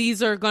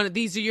 these are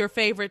your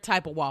favorite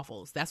type of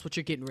waffles. That's what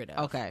you're getting rid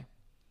of. Okay.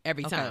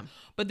 Every Okay. time.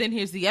 But then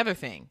here's the other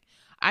thing.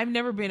 I've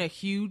never been a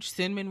huge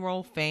cinnamon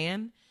roll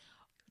fan,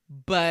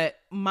 but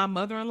my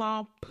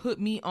mother-in-law put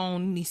me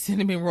on these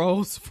cinnamon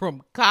rolls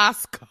from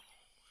Costco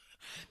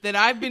that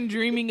I've been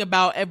dreaming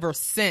about ever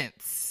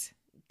since.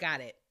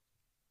 Got it.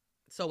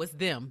 So it's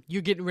them.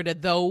 You're getting rid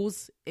of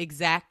those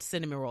exact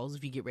cinnamon rolls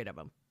if you get rid of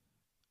them.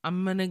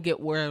 I'm going to get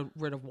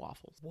rid of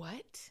waffles.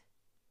 What?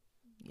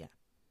 Yeah.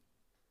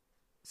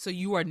 So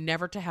you are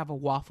never to have a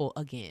waffle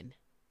again.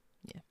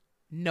 Yeah.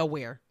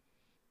 Nowhere.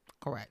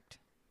 Correct.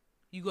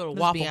 You go to Let's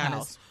Waffle be House.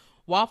 honest.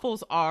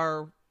 Waffles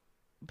are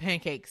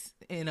pancakes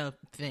in a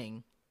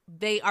thing.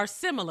 They are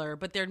similar,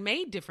 but they're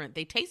made different.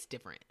 They taste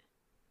different.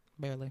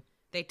 Barely.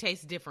 They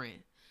taste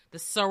different. The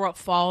syrup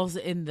falls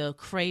in the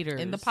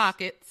craters. In the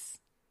pockets.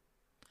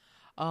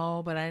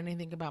 Oh, but I didn't even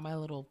think about my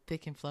little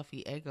thick and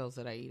fluffy Eggos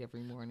that I eat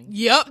every morning.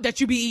 Yep, that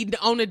you be eating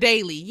on a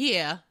daily.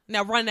 Yeah.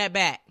 Now run that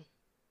back.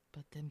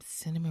 But them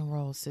cinnamon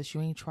rolls, sis,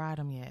 you ain't tried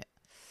them yet.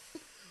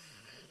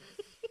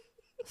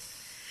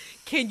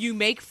 Can you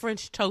make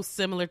French toast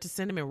similar to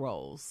cinnamon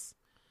rolls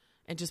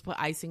and just put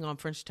icing on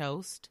French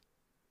toast?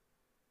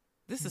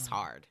 This is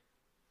hard.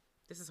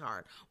 This is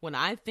hard. When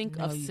I think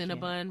No, of you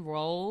Cinnabon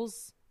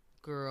rolls,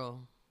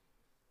 girl,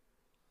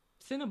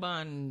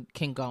 Cinnabon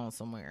can go on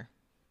somewhere.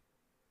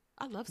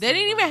 I love. They didn't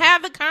cinnamon even rolls.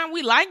 have the kind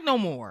we like no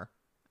more.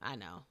 I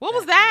know. What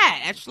was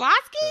that? At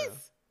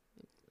Schlotsky's?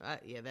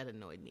 Yeah, that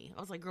annoyed me. I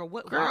was like, girl,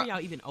 why Girl. are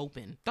y'all even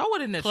open? Throw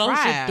it in the Close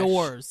trash. your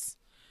doors.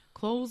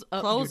 Close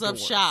up Close your up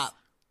doors. shop.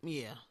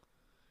 Yeah.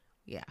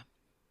 Yeah.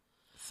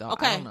 So I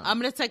Okay, don't know. I'm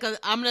gonna take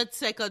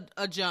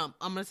a jump.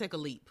 I'm gonna take a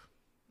leap.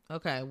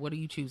 Okay, what are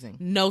you choosing?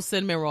 No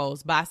cinnamon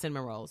rolls. Buy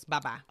cinnamon rolls. Bye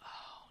bye.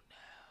 Oh no,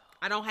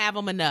 I don't have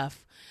them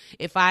enough.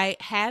 If I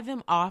had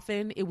them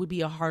often, it would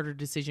be a harder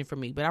decision for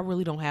me. But I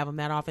really don't have them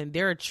that often.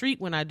 They're a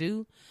treat when I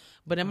do.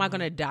 But am I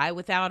gonna die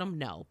without them?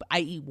 No. But I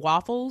eat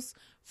waffles,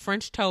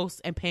 French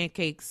toast, and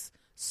pancakes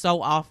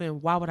so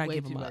often. Why would I Way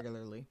give too them up?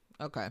 regularly.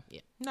 Okay.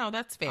 Yeah. No,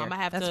 that's fair. I'm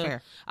gonna have that's to.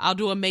 fair. I'll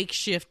do a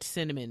makeshift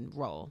cinnamon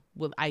roll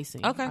with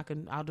icing. Okay.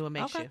 I'll do a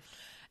makeshift. Okay.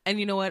 And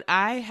you know what?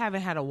 I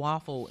haven't had a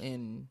waffle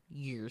in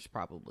years,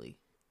 probably.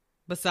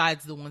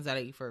 Besides the ones that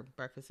I eat for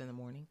breakfast in the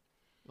morning.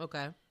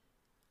 Okay.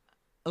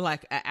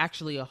 Like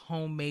actually a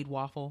homemade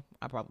waffle,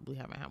 I probably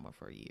haven't had one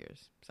for years.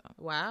 So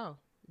Wow.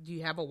 Do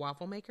you have a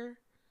waffle maker?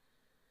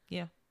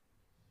 yeah,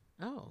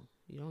 Oh,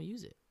 you don't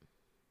use it.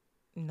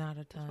 not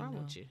a ton. What's wrong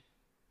no. with you?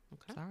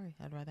 Okay. Sorry,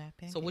 I'd rather have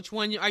pancakes. So which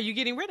one are you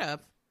getting rid of?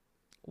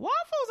 waffles?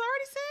 I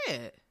already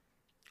said.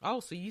 Oh,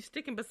 so you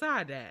sticking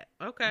beside that?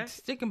 Okay.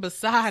 Sticking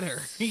beside her.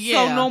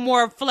 So no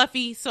more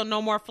fluffy.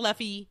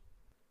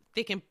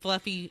 Thick and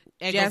fluffy Eggos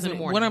in the Jasmine,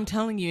 morning. what I'm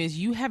telling you is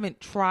you haven't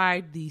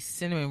tried these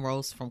cinnamon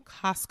rolls from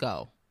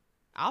Costco.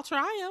 I'll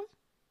try them,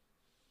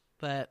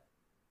 but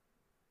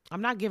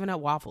I'm not giving up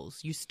waffles.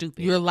 You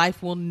stupid. Your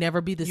life will never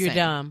be the You're same.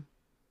 dumb.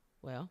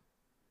 Well,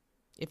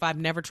 if I've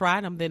never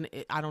tried them, then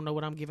I don't know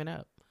what I'm giving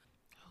up.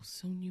 Oh,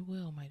 soon you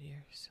will, my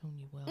dear. Soon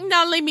you will.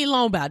 No, leave me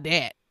alone about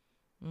that.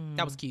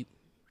 That was cute.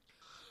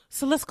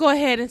 So let's go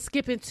ahead and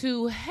skip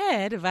into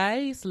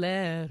advice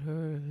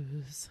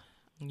letters.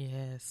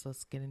 Yes,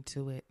 let's get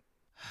into it.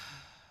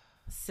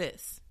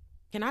 Sis,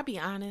 can I be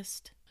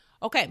honest?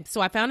 Okay, so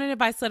I found an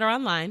advice letter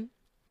online.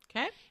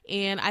 Okay.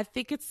 And I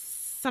think it's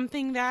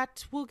something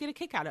that we'll get a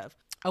kick out of.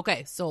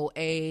 Okay, So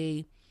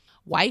a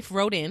wife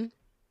wrote in.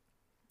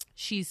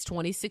 She's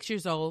 26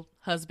 years old.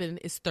 Husband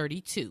is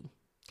 32.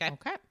 Okay.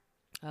 Okay.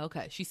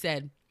 Okay. She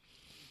said,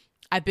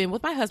 I've been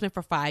with my husband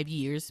for 5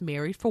 years,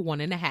 married for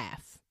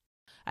 1.5.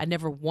 I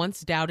never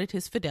once doubted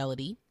his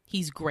fidelity.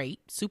 He's great,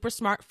 super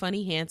smart,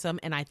 funny, handsome,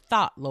 and I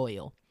thought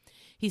loyal.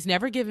 He's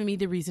never given me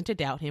the reason to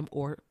doubt him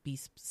or be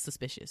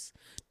suspicious.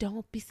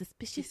 Don't be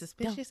suspicious.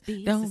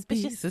 Don't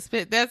be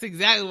suspicious. That's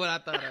exactly what I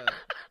thought of.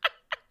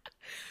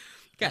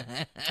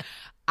 Okay.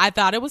 I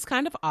thought it was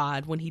kind of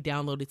odd when he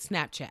downloaded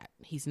Snapchat.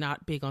 He's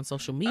not big on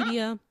social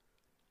media.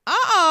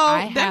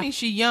 Uh-oh. That means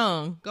she's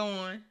young. Go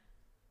on.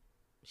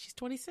 She's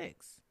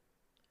 26.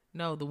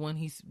 No, the one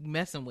he's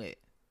messing with.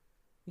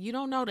 You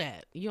don't know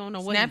that. You don't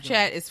know what he's doing.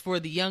 Snapchat is for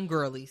the young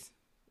girlies.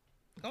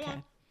 Go Okay.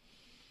 on.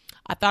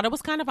 I thought it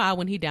was kind of odd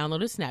when he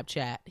downloaded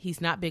Snapchat. He's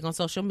not big on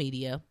social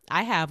media.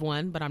 I have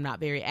one, but I'm not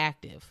very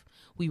active.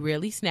 We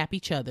rarely snap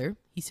each other.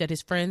 He said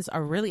his friends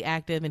are really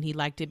active and he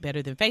liked it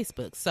better than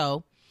Facebook.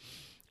 So,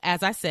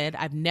 as I said,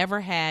 I've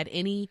never had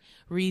any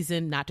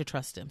reason not to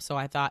trust him. So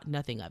I thought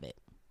nothing of it.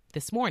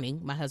 This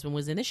morning, my husband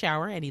was in the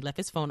shower and he left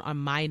his phone on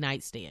my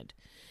nightstand.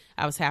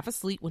 I was half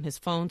asleep when his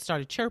phone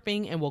started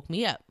chirping and woke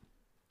me up.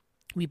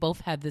 We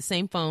both had the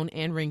same phone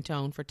and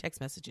ringtone for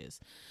text messages.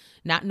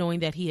 Not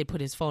knowing that he had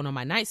put his phone on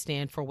my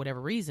nightstand for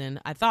whatever reason,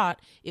 I thought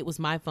it was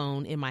my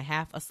phone in my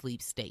half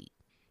asleep state.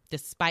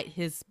 Despite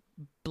his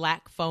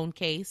black phone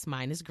case,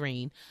 mine is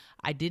green,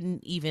 I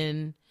didn't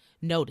even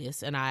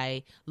notice, and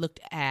I looked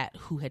at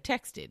who had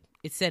texted.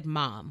 It said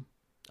mom.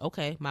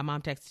 Okay, my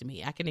mom texted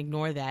me. I can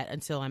ignore that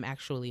until I'm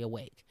actually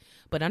awake.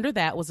 But under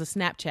that was a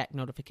Snapchat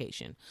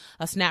notification,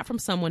 a snap from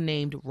someone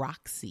named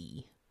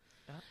Roxy.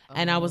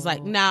 And I was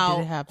like, no.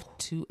 Did it have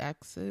 2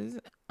 X's?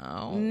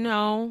 Oh.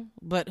 No,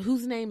 but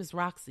whose name is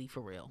Roxy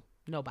for real?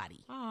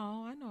 Nobody.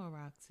 Oh, I know a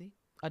Roxy.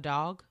 A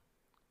dog?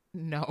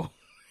 No.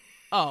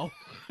 Oh.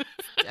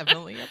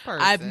 Definitely a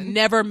person. I've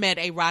never met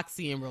a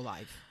Roxy in real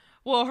life.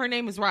 Well, her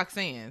name is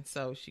Roxanne,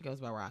 so she goes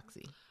by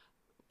Roxy.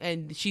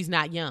 And she's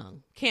not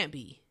young. Can't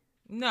be.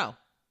 No.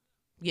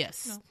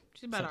 Yes. No.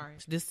 She's about our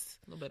age. This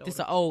A little bit this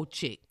older. an old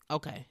chick.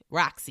 Okay.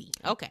 Roxy.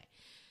 Okay.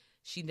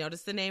 She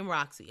noticed the name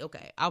Roxy.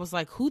 Okay. I was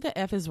like, who the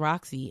F is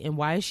Roxy and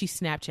why is she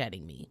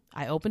Snapchatting me?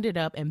 I opened it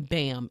up and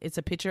bam, it's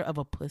a picture of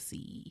a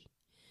pussy.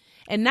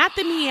 And not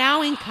the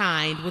meowing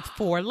kind with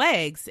 4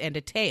 legs and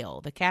a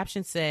tail. The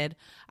caption said,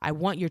 I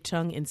want your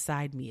tongue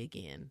inside me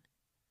again.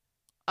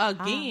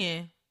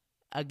 Again.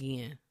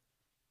 Again.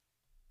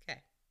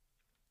 Okay.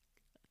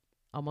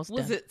 Almost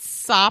Was done. it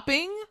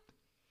sopping?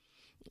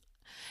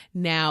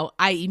 Now,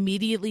 I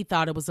immediately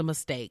thought it was a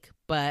mistake,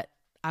 but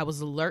I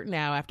was alert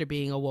now after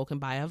being awoken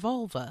by a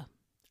vulva.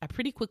 I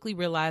pretty quickly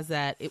realized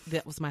that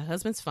that was my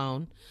husband's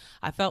phone.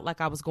 I felt like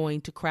I was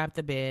going to crap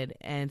the bed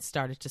and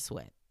started to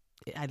sweat.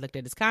 I looked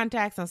at his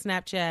contacts on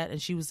Snapchat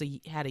and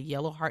she had a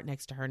yellow heart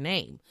next to her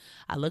name.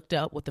 I looked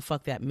up what the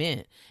fuck that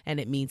meant, and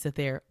it means that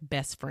they're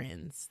best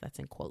friends. That's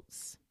in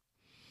quotes.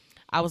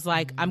 I was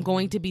like, I'm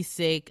going to be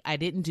sick. I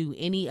didn't do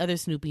any other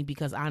snooping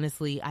because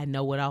honestly, I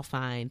know what I'll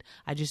find.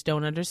 I just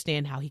don't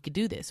understand how he could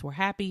do this. We're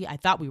happy. I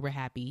thought we were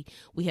happy.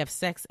 We have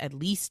sex at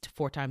least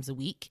 4 times a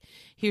week.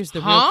 Here's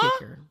the real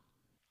kicker.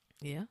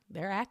 Yeah,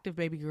 they're active,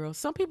 baby girl.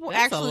 Some people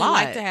actually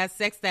like to have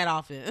sex that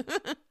often.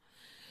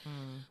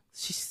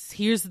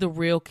 Here's the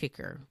real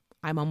kicker.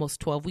 I'm almost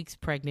 12 weeks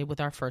pregnant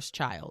with our first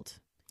child.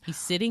 He's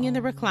sitting in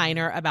the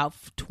recliner about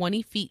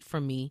 20 feet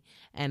from me,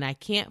 and I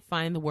can't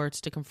find the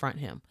words to confront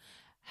him.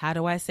 How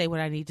do I say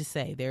what I need to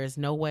say? There is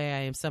no way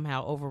I am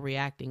somehow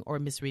overreacting or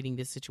misreading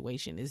this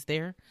situation. Is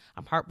there?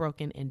 I'm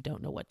heartbroken and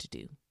don't know what to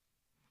do.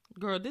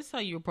 Girl, this is how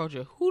you approach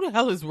it. Who the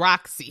hell is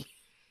Roxy?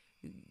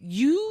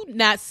 You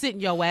not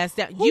sitting your ass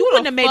down. You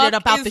wouldn't have made it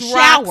up out the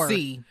shower.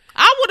 Roxy?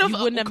 I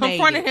would have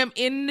confronted him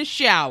in the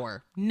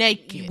shower,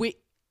 naked.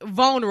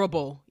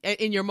 Vulnerable.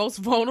 In your most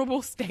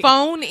vulnerable state.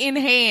 Phone in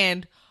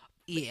hand.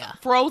 Yeah.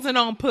 Frozen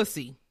on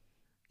pussy.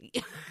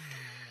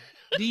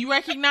 Do you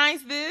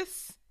recognize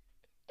this?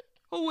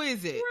 Who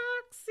is it?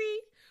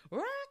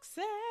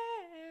 Roxanne.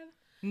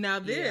 Now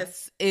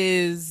this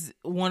is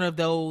one of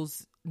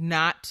those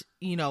not,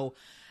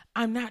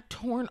 I'm not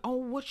torn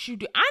on what you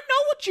do. I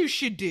know what you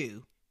should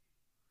do.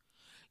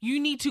 You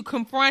need to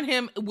confront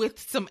him with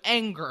some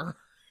anger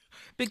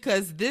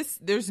because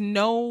there's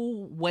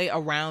no way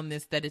around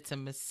this that it's a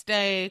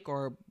mistake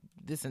or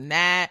this and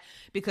that.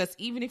 Because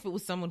even if it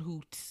was someone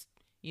who,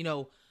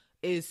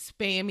 is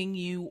spamming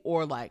you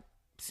or like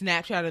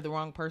Snapchat the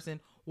wrong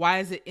person, why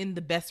is it in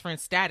the best friend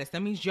status?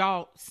 That means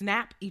y'all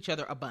snap each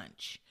other a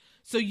bunch.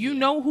 So you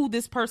know who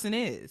this person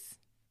is.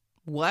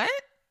 What?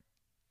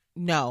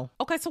 No.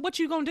 Okay, so what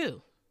you gonna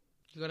do?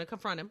 You're gonna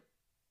confront him?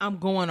 I'm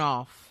going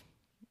off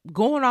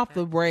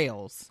the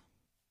rails.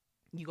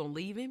 You gonna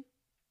leave him?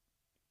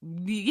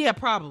 Yeah,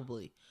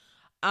 probably.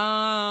 You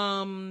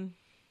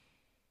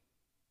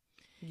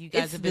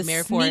guys have been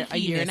married for a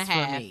year and a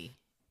half.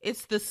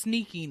 It's the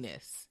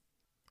sneakiness.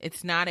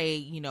 It's not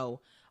a,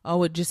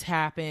 oh, it just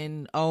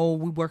happened. Oh,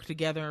 we work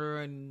together,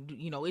 and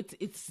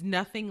it's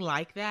nothing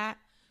like that.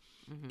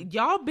 Mm-hmm.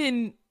 Y'all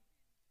been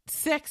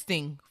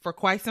sexting for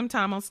quite some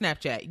time on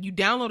Snapchat. You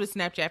downloaded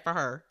Snapchat for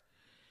her,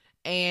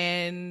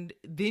 and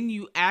then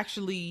you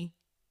actually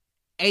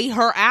ate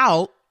her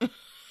out.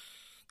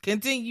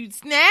 Continued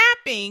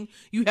snapping.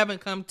 You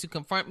haven't come to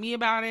confront me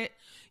about it.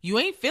 You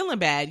ain't feeling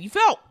bad. You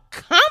felt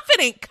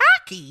confident,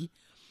 cocky,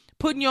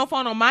 putting your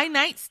phone on my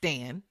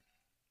nightstand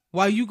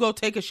while you go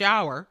take a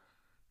shower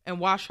and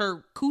wash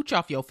her cooch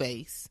off your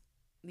face.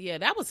 Yeah,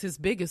 that was his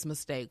biggest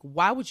mistake.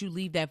 Why would you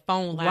leave that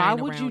phone lying Why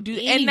would around you do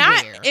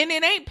anywhere? And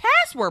it ain't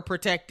password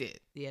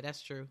protected. Yeah,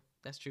 that's true.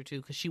 That's true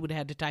too, because she would have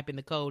had to type in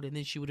the code and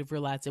then she would have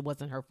realized it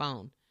wasn't her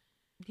phone.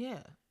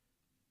 Yeah.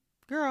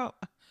 Girl,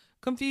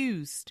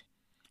 confused.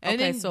 And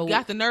okay, then so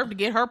got the nerve to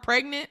get her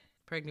pregnant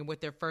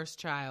with their first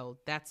child.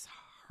 That's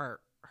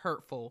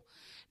hurtful.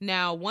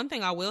 Now, one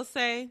thing I will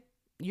say,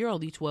 you're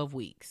only 12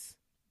 weeks.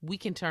 We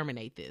can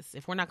terminate this.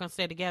 If we're not going to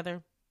stay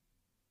together,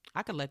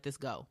 I could let this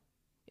go.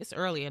 It's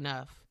early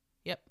enough.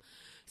 Yep.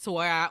 So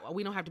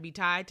we don't have to be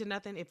tied to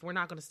nothing. If we're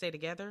not going to stay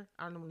together,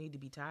 I don't need to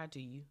be tied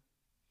to you.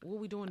 What are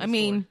we doing this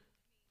for?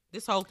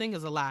 This whole thing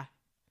is a lie.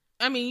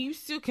 I mean, you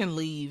still can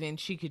leave and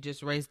she could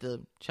just raise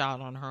the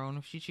child on her own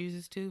if she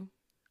chooses to.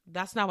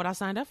 That's not what I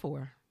signed up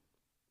for.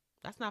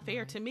 That's not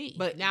fair to me.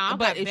 But now,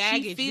 but if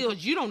she feels,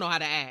 because you don't know how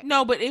to act.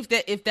 No, but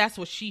if that's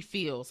what she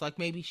feels, like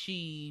maybe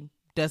she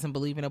doesn't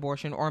believe in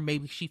abortion, or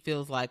maybe she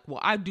feels like, well,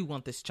 I do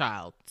want this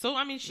child. So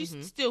I mean, she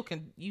still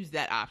can use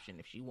that option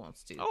if she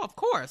wants to. Oh, of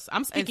course.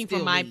 I'm speaking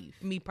for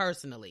me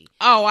personally.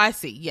 Oh, I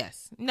see.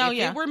 Yes. No, if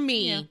it were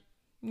me,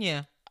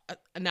 yeah.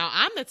 Now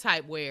I'm the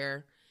type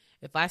where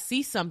if I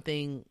see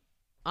something,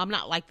 I'm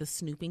not like the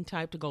snooping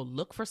type to go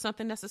look for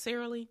something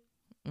necessarily.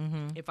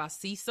 Mm-hmm. If I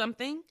see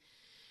something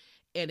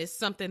and it's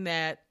something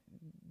that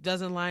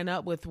doesn't line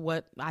up with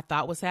what I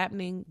thought was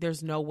happening,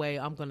 there's no way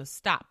I'm going to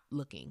stop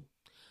looking,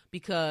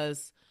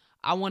 because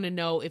I want to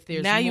know if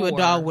there's now more. You a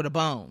dog with a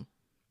bone.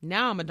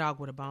 Now I'm a dog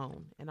with a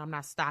bone, and I'm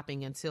not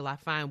stopping until I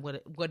find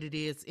what it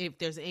is, if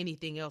there's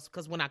anything else.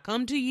 Because when I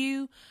come to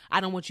you,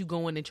 I don't want you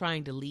going and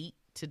trying to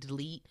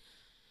delete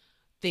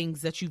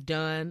things that you've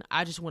done.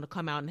 I just want to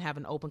come out and have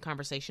an open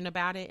conversation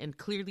about it. And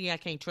clearly I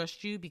can't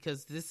trust you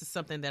because this is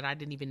something that I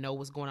didn't even know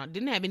was going on.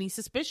 Didn't have any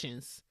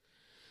suspicions.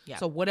 Yeah.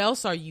 So what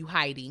else are you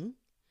hiding?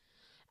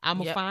 I'm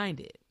going to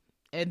find it.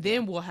 And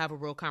then we'll have a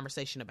real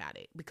conversation about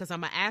it, because I'm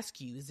going to ask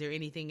you, is there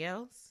anything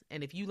else?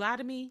 And if you lie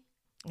to me,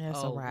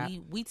 that's a wrap.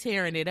 We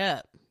tearing it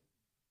up.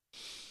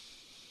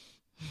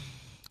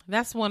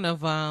 That's one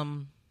of, I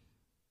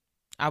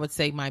would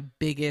say my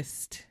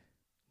biggest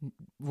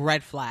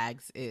red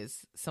flags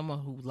is someone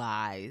who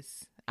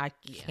lies. I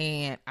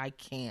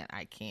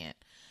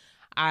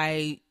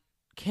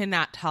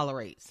cannot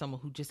tolerate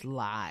someone who just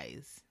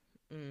lies.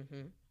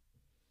 Mm-hmm.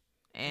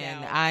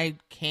 And I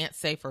can't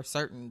say for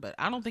certain, but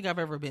I don't think I've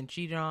ever been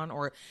cheated on,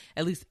 or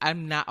at least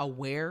I'm not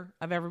aware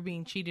of ever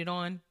being cheated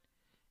on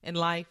in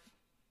life.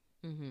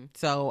 Mm-hmm.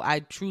 So I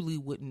truly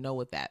wouldn't know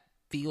what that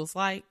feels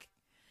like.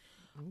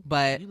 Mm-hmm.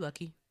 But you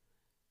lucky.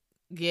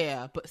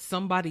 Yeah, but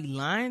somebody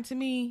lying to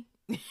me,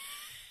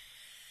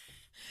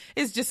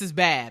 it's just as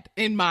bad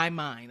in my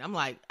mind. I'm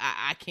like,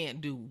 I can't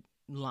do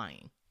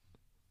lying.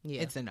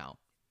 Yeah. It's a no.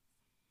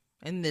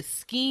 And the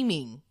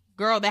scheming,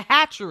 girl, the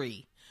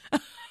hatchery,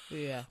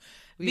 Yeah.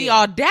 the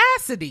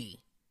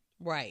audacity.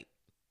 Right.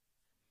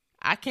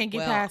 I can't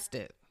get past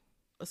it.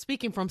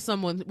 Speaking from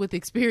someone with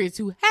experience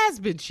who has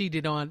been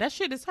cheated on, that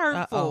shit is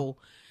hurtful.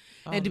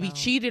 And to be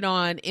cheated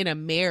on in a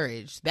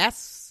marriage,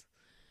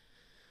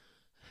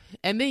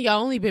 and then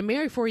y'all only been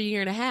married for a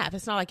year and a half.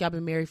 It's not like y'all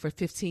been married for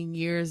 15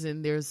 years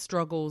and there's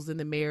struggles in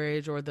the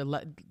marriage or the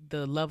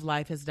love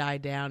life has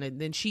died down. And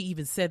then she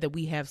even said that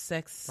we have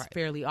sex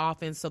fairly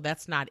often. So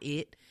that's not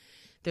it.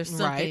 There's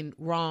something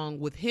wrong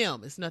with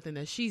him. It's nothing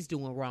that she's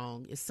doing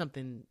wrong. It's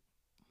something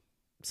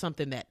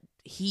that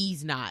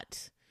he's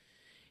not.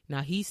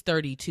 Now he's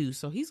 32,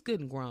 so he's good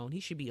and grown. He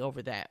should be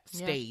over that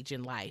stage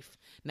in life.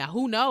 Now,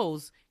 who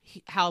knows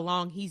how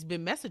long he's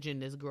been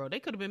messaging this girl? They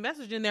could have been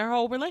messaging their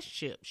whole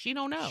relationship. She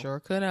don't know. Sure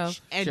could have.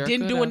 And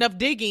didn't do enough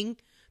digging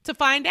to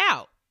find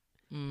out.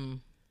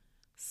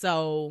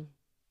 So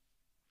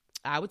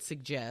I would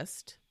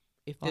suggest,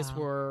 if this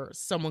were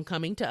someone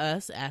coming to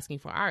us asking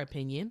for our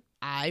opinion,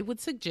 I would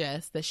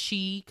suggest that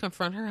she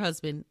confront her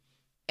husband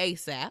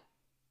ASAP.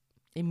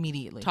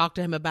 Immediately. Talk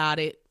to him about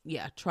it.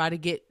 Yeah, try to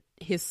get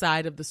his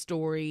side of the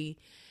story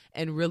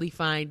and really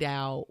find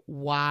out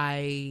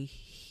why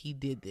he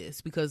did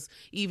this, because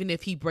even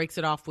if he breaks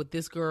it off with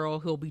this girl,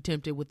 he'll be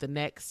tempted with the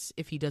next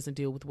if he doesn't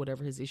deal with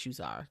whatever his issues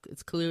are.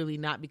 It's clearly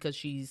not because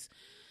she's,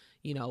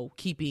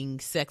 keeping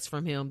sex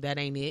from him. That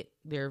ain't it.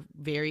 They're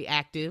very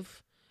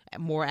active,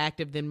 more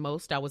active than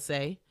most, I would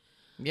say.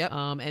 Yep.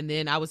 And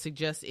then I would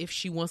suggest, if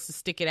she wants to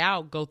stick it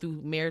out, go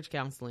through marriage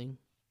counseling.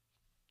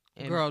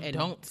 Girl,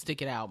 don't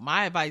stick it out.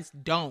 My advice,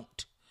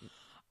 don't.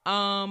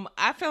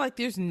 I feel like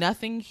there's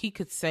nothing he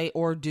could say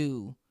or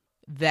do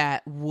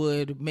that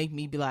would make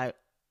me be like,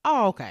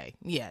 oh, okay.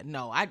 Yeah,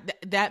 no,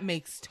 that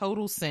makes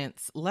total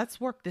sense. Let's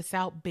work this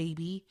out,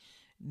 baby.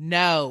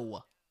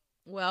 No.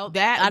 Well,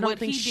 I don't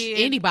think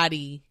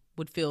anybody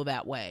would feel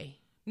that way.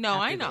 No,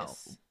 I know.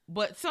 This.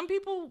 But some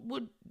people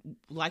would,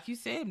 like you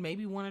said,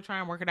 maybe want to try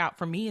and work it out.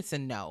 For me, it's a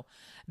no.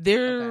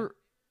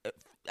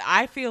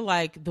 I feel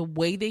like the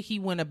way that he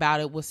went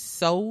about it was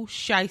so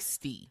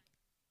shysty.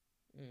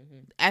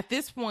 At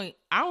this point,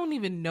 I don't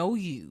even know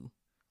you.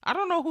 I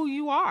don't know who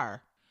you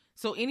are.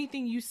 So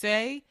anything you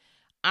say,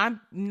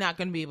 I'm not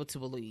going to be able to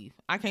believe.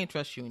 I can't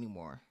trust you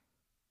anymore.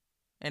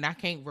 And I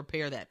can't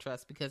repair that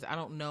trust because I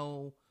don't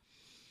know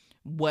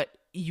what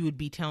you would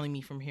be telling me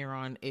from here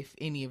on if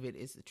any of it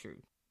is the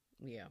truth.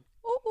 Yeah.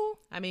 Ooh.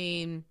 I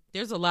mean,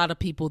 there's a lot of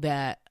people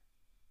that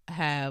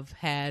have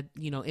had,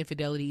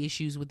 infidelity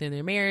issues within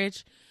their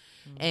marriage.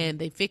 And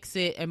they fix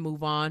it and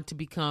move on to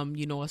become,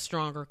 a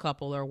stronger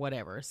couple or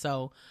whatever.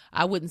 So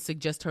I wouldn't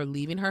suggest her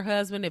leaving her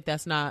husband if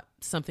that's not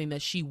something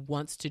that she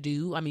wants to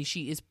do. I mean,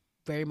 she is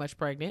very much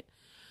pregnant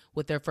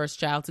with their first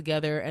child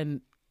together.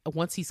 And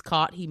once he's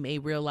caught, he may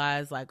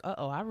realize like,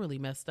 I really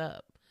messed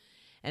up.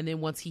 And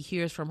then once he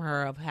hears from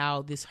her of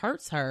how this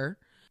hurts her,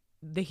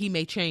 that he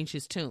may change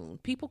his tune.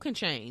 People can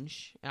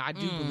change. I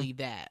do believe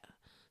that.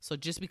 So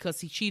just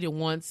because he cheated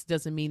once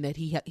doesn't mean that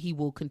he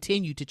will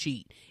continue to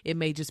cheat. It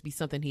may just be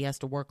something he has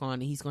to work on,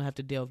 and he's going to have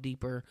to delve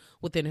deeper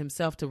within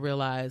himself to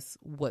realize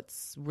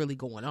what's really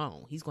going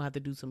on. He's going to have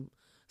to do some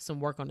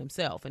work on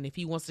himself. And if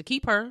he wants to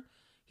keep her,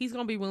 he's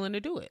going to be willing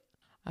to do it.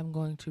 I'm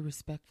going to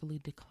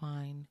respectfully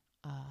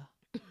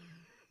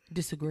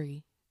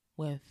disagree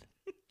with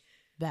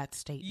that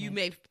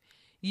statement.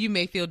 You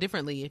may feel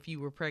differently if you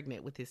were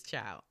pregnant with his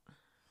child.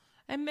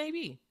 And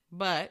maybe,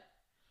 but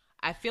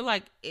I feel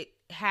like it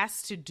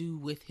has to do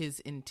with his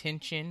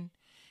intention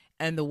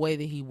and the way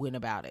that he went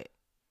about it.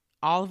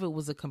 All of it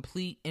was a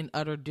complete and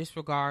utter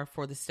disregard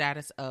for the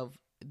status of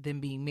them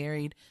being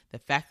married, the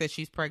fact that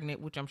she's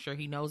pregnant, which I'm sure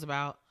he knows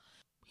about.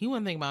 He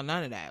wasn't thinking about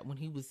none of that when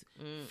he was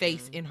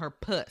face in her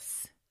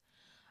puss.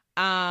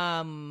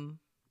 But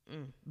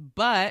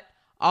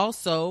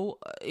also,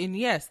 and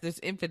yes, there's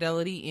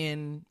infidelity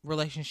in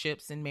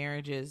relationships and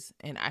marriages,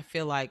 and I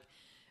feel like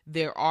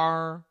there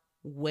are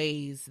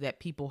ways that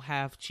people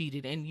have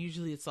cheated, and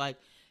usually it's like,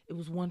 it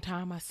was one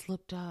time I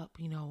slipped up,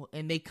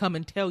 and they come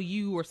and tell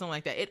you or something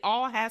like that. It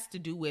all has to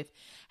do with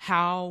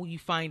how you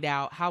find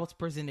out, how it's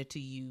presented to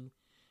you,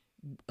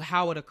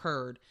 how it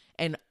occurred,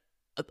 and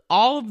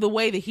all of the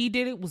way that he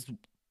did it was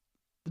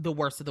the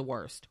worst of the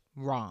worst.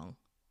 Wrong.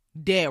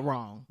 Dead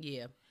wrong.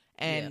 Yeah.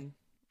 And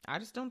I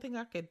just don't think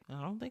I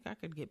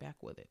could get back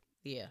with it.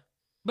 Yeah.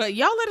 But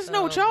y'all let us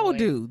know what y'all would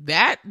do.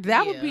 That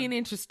would be an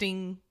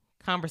interesting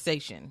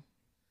conversation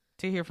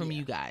to hear from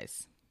you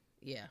guys.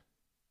 Yeah.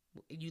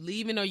 You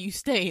leaving or you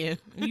staying?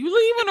 You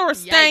leaving or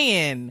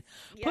staying?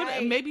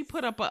 Maybe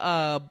put up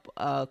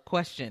a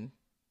question.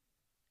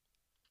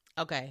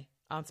 Okay.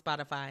 On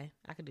Spotify.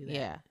 I could do that.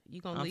 Yeah.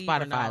 You gonna on leave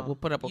Spotify, or no? We'll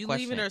put up a you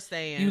question. You leaving or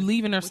staying? You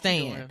leaving or what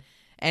staying?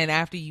 And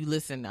after you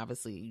listen,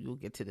 obviously, you'll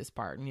get to this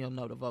part and you'll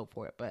know to vote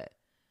for it. But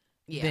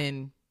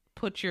then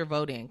put your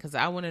vote in because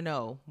I want to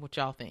know what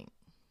y'all think.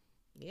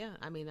 Yeah,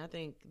 I mean, I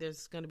think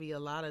there's going to be a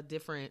lot of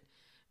different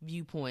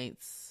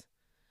viewpoints.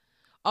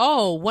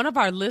 Oh, one of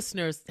our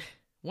listeners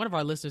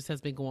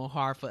has been going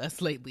hard for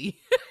us lately.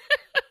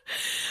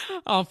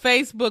 On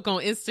Facebook,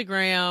 on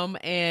Instagram,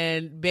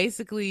 and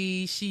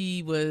basically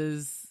she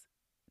was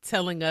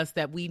telling us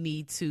that we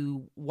need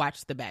to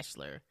watch The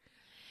Bachelor.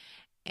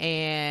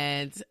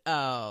 And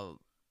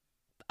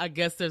I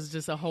guess there's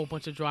just a whole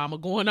bunch of drama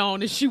going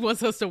on, and she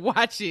wants us to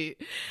watch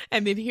it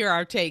and then hear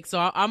our take.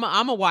 So I'm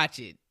gonna watch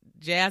it.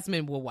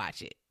 Jasmine will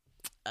watch it.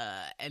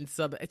 And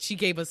so she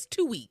gave us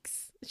 2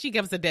 weeks. She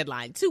gave us a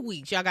deadline, 2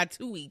 weeks. Y'all got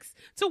 2 weeks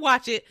to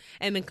watch it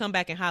and then come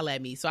back and holler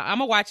at me. So I'm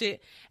going to watch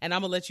it and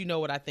I'm going to let you know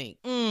what I think.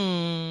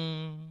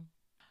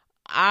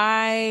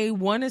 I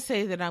want to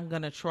say that I'm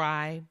going to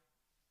try.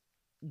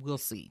 We'll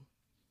see.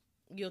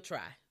 You'll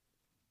try.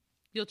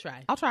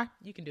 I'll try.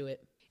 You can do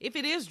it. If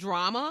it is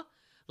drama,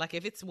 like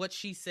if it's what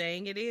she's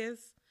saying it is,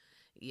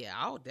 yeah,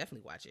 I'll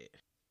definitely watch it.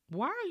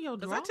 Why are your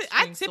drawstrings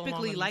I so long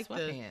typically in like the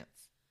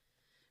sweatpants?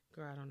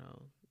 Girl, I don't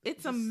know.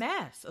 It's a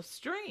mess of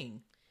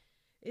string.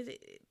 I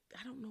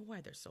don't know why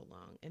they're so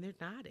long, and they're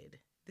knotted.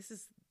 This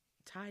is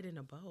tied in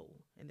a bow,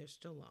 and they're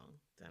still long.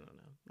 I don't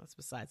know. That's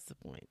besides the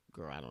point,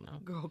 girl. I don't know.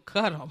 Girl,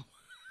 cut them.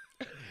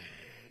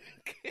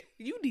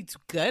 You need to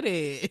cut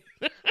it,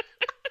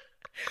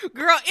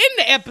 girl. In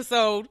the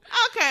episode.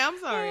 Okay, I'm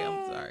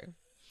sorry.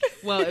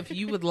 Well, if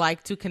you would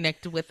like to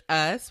connect with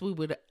us, we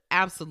would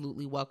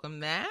absolutely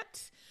welcome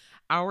that.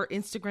 Our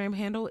Instagram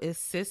handle is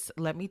Sis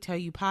Let Me Tell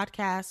You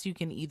Podcast. You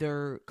can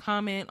either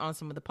comment on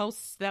some of the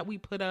posts that we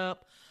put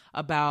up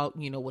about,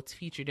 what's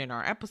featured in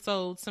our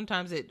episodes.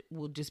 Sometimes it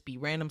will just be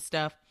random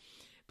stuff.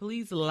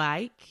 Please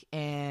like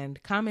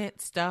and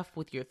comment stuff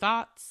with your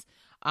thoughts,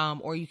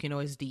 or you can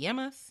always DM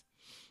us.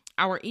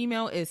 Our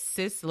email is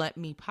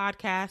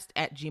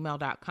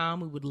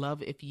sisletmepodcast@gmail.com. We would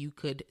love if you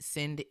could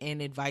send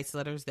in advice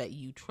letters that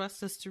you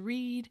trust us to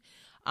read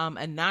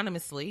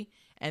anonymously,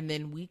 and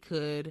then we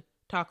could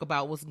talk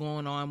about what's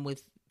going on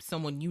with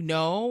someone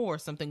or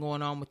something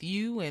going on with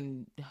you,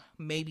 and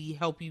maybe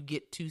help you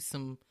get to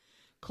some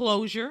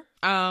closure.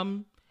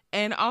 And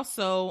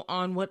also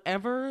on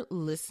whatever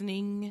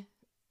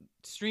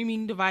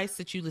streaming device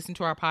that you listen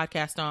to our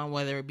podcast on,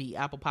 whether it be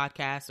Apple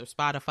Podcasts or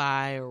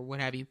Spotify or what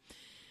have you,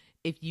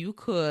 if you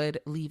could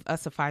leave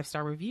us a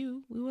 5-star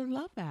review, we would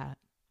love that.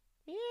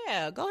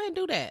 Yeah, go ahead and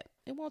do that.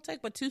 It won't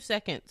take but 2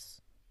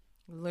 seconds.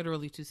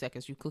 Literally 2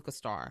 seconds. You click a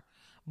star,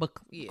 but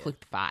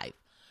click 5.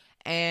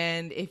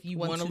 And if you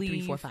want to leave 1,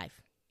 2, 3, 4, 5.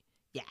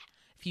 Yeah.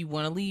 If you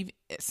want to leave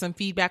some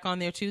feedback on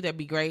there too, that'd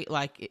be great.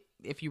 Like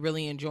if you're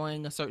really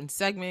enjoying a certain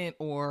segment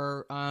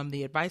or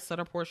the advice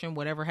letter portion,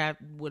 whatever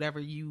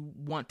you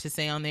want to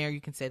say on there, you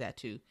can say that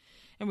too.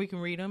 And we can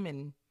read them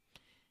and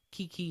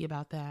kiki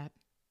about that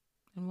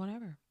and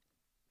whatever.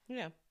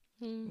 Yeah.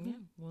 Mm-hmm. Yeah.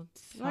 We'll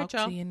talk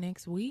to you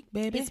next week,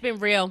 baby. It's been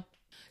real.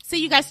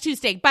 See you guys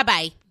Tuesday.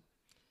 Bye-bye.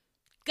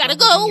 Gotta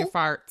Don't go. Your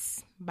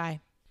farts.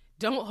 Bye.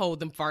 Don't hold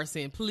them farts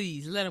in,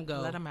 please. Let them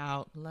go. Let them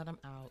out.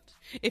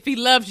 If he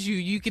loves you,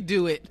 you can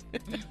do it.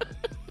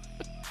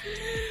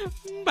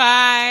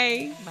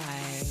 Bye.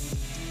 Bye.